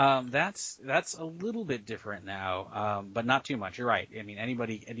 Yeah, that's a little bit different now, but not too much. You're right. I mean,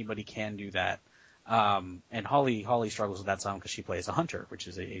 anybody can do that. And Holly struggles with that some because she plays a hunter, which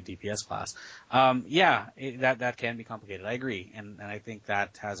is a DPS class. That can be complicated. I agree, and I think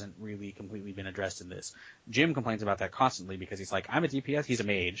that hasn't really completely been addressed in this. Jim complains about that constantly because he's like, I'm a DPS. He's a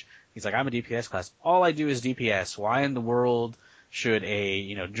mage. He's like, I'm a DPS class. All I do is DPS. Why in the world should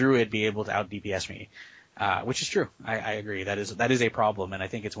a druid be able to out DPS me? Which is true. I agree. That is a problem, and I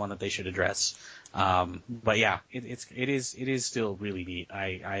think it's one that they should address. But yeah, it is still really neat.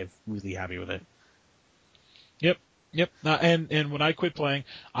 I'm really happy with it. Yep. And when I quit playing,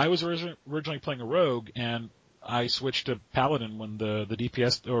 I was originally playing a rogue, and I switched to paladin when the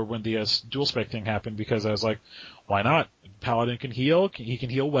DPS or when the dual spec thing happened because I was like, why not? Paladin can heal. He can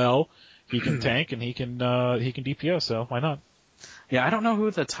heal well. He can tank, and he can DPS. So why not? Yeah, I don't know who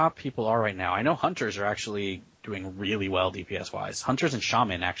the top people are right now. I know hunters are actually doing really well DPS wise. Hunters and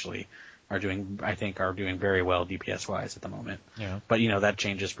shaman actually are doing very well DPS wise at the moment. Yeah. But that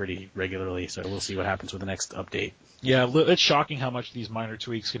changes pretty regularly, so we'll see what happens with the next update. Yeah, it's shocking how much these minor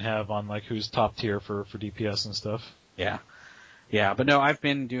tweaks can have on like who's top tier for DPS and stuff. Yeah. Yeah, but no, I've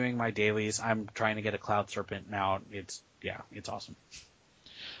been doing my dailies. I'm trying to get a Cloud Serpent now. It's awesome.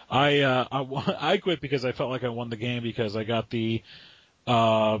 I quit because I felt like I won the game because I got the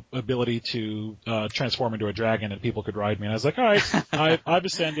ability to transform into a dragon and people could ride me, and I was like, all right, I've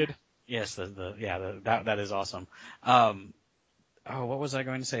ascended. Yes, that is awesome. What was I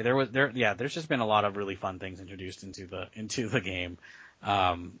going to say? There's just been a lot of really fun things introduced into the game.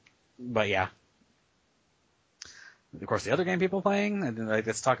 But yeah. Of course, the other game people playing, and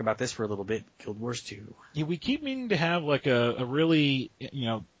let's talk about this for a little bit. Guild Wars 2. Yeah, we keep meaning to have like a really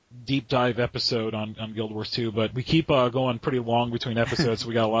deep dive episode on Guild Wars 2, but we keep going pretty long between episodes, so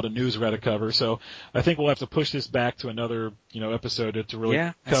we got a lot of news we got to cover. So I think we'll have to push this back to another episode to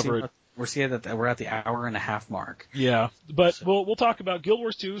really cover it. We're seeing that we're at the hour and a half mark. Yeah, but we'll talk about Guild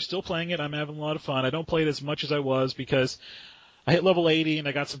Wars 2. Still playing it. I'm having a lot of fun. I don't play it as much as I was because I hit level 80 and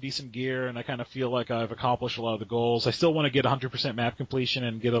I got some decent gear and I kind of feel like I've accomplished a lot of the goals. I still want to get 100% map completion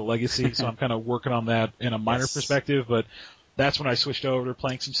and get a legacy, so I'm kind of working on that in a minor perspective, but that's when I switched over to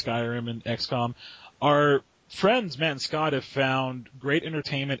playing some Skyrim and XCOM. Our friends, Matt and Scott, have found great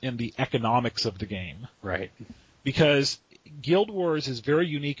entertainment in the economics of the game. Right. Because Guild Wars is very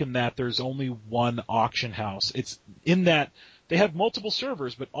unique in that there's only one auction house. It's in that they have multiple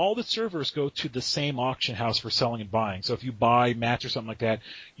servers, but all the servers go to the same auction house for selling and buying. So if you buy mats or something like that,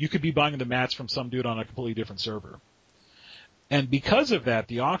 you could be buying the mats from some dude on a completely different server. And because of that,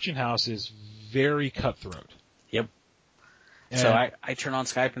 the auction house is very cutthroat. Yep. And so I turn on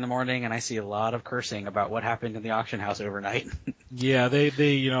Skype in the morning and I see a lot of cursing about what happened in the auction house overnight. Yeah, they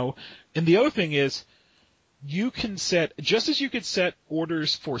and the other thing is, you can set, just as you could set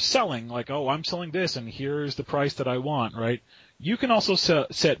orders for selling, like, oh, I'm selling this and here's the price that I want, right? You can also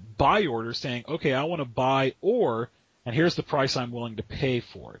set buy orders saying, okay, I want to buy and here's the price I'm willing to pay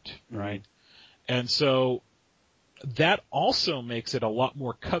for it, right? Mm-hmm. And so that also makes it a lot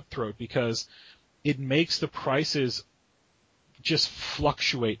more cutthroat because it makes the prices just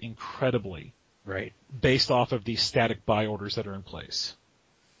fluctuate incredibly. Right. Based off of these static buy orders that are in place.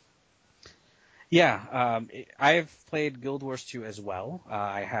 Yeah, I've played Guild Wars 2 as well.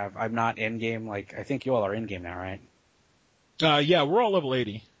 I'm not in-game, I think you all are in-game now, right? Yeah, we're all level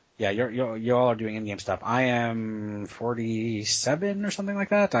 80. Yeah, you all are doing in-game stuff. I am 47 or something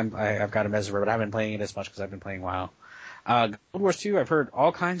like that. I've got a Mesmer, but I haven't been playing it as much because I've been playing WoW. Guild Wars 2, I've heard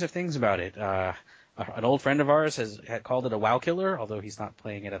all kinds of things about it. An old friend of ours had called it a WoW killer, although he's not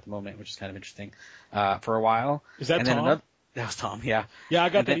playing it at the moment, which is kind of interesting, for a while. Is that Tom? That was Tom, yeah. Yeah, I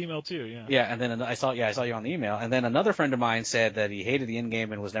got that email too, yeah. Yeah, and then I saw you on the email, and then another friend of mine said that he hated the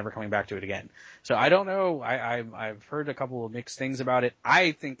in-game and was never coming back to it again. So I don't know, I've heard a couple of mixed things about it.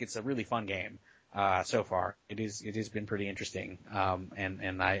 I think it's a really fun game, so far. It has been pretty interesting,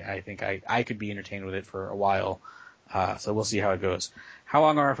 and I think I could be entertained with it for a while, so we'll see how it goes. How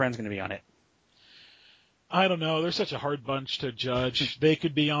long are our friends going to be on it? I don't know. They're such a hard bunch to judge. They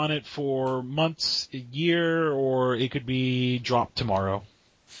could be on it for months, a year, or it could be dropped tomorrow.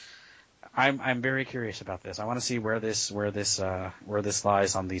 I'm very curious about this. I want to see where this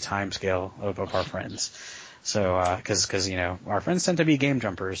lies on the time scale of our friends. So, because our friends tend to be game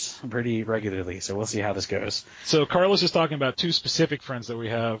jumpers pretty regularly, so we'll see how this goes. So Carlos is talking about two specific friends that we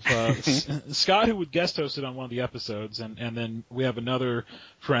have. Scott, who would guest hosted on one of the episodes, and then we have another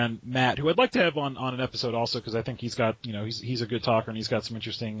friend, Matt, who I'd like to have on an episode also, because I think he's got, he's a good talker and he's got some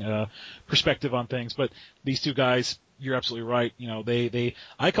interesting perspective on things. But these two guys, you're absolutely right.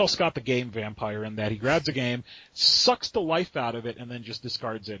 I call Scott the game vampire, in that he grabs a game, sucks the life out of it, and then just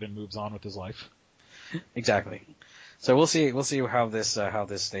discards it and moves on with his life. Exactly. So we'll see how this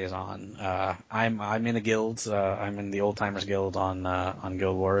stays on. I'm in a guild. I'm in the Old Timers Guild on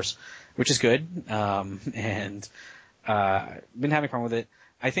Guild Wars, which is good. And been having fun with it.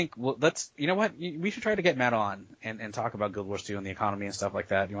 I think we should try to get Matt on and talk about Guild Wars 2 and the economy and stuff like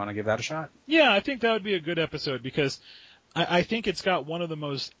that. You want to give that a shot? Yeah, I think that would be a good episode, because I think it's got one of the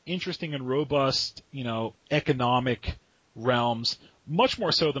most interesting and robust, economic realms, much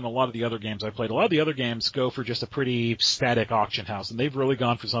more so than a lot of the other games I played. A lot of the other games go for just a pretty static auction house, and they've really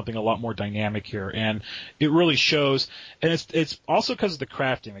gone for something a lot more dynamic here, and it really shows. And it's also because of the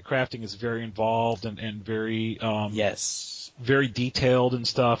crafting. The crafting is very involved and very yes, very detailed and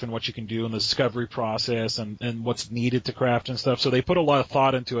stuff, and what you can do in the discovery process and what's needed to craft and stuff. So they put a lot of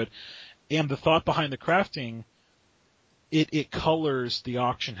thought into it, and the thought behind the crafting, it colors the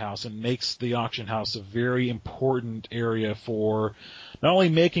auction house and makes the auction house a very important area for not only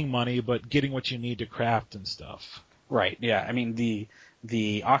making money, but getting what you need to craft and stuff. Right. Yeah. I mean,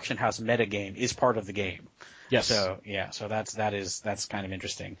 the auction house metagame is part of the game. Yes. So yeah. So that's kind of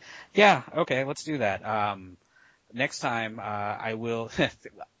interesting. Yeah. Okay. Let's do that. Next time, I will,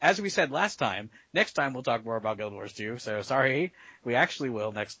 as we said last time, next time we'll talk more about Guild Wars 2. So sorry, we actually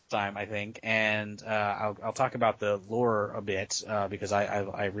will next time, I think. And, I'll talk about the lore a bit, because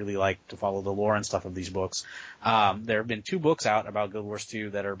I really like to follow the lore and stuff of these books. There have been 2 books out about Guild Wars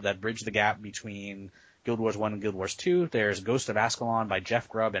 2 that bridge the gap between Guild Wars 1 and Guild Wars 2. There's Ghost of Ascalon by Jeff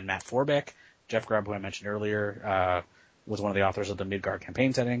Grubb and Matt Forbeck. Jeff Grubb, who I mentioned earlier, was one of the authors of the Midgard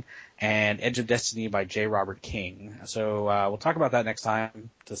campaign setting, and Edge of Destiny by J. Robert King. So we'll talk about that next time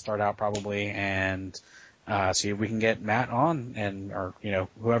to start out probably, and see if we can get Matt on, or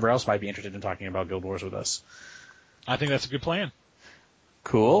whoever else might be interested in talking about Guild Wars with us. I think that's a good plan.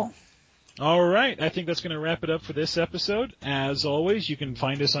 Cool. All right, I think that's going to wrap it up for this episode. As always, you can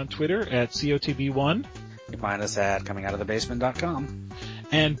find us on Twitter at COTB1. You can find us at comingoutofthebasement.com.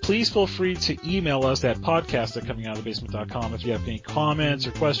 And please feel free to email us at podcast@comingoutofthebasement.com if you have any comments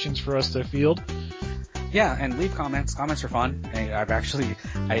or questions for us to field. Yeah, and leave comments. Comments are fun.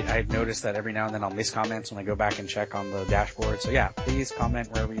 I've noticed that every now and then I'll miss comments when I go back and check on the dashboard. So yeah, please comment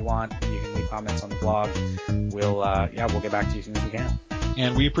wherever you want. You can leave comments on the blog. We'll get back to you as soon as we can.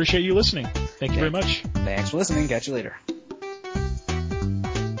 And we appreciate you listening. Thank you very much. Thanks for listening. Catch you later.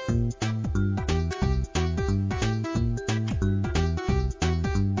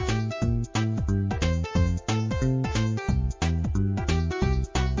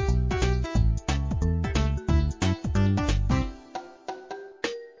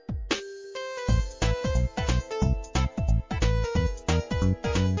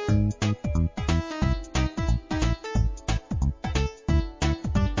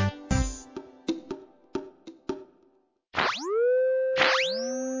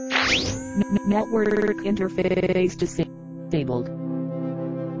 Network interface disabled.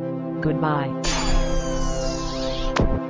 Goodbye.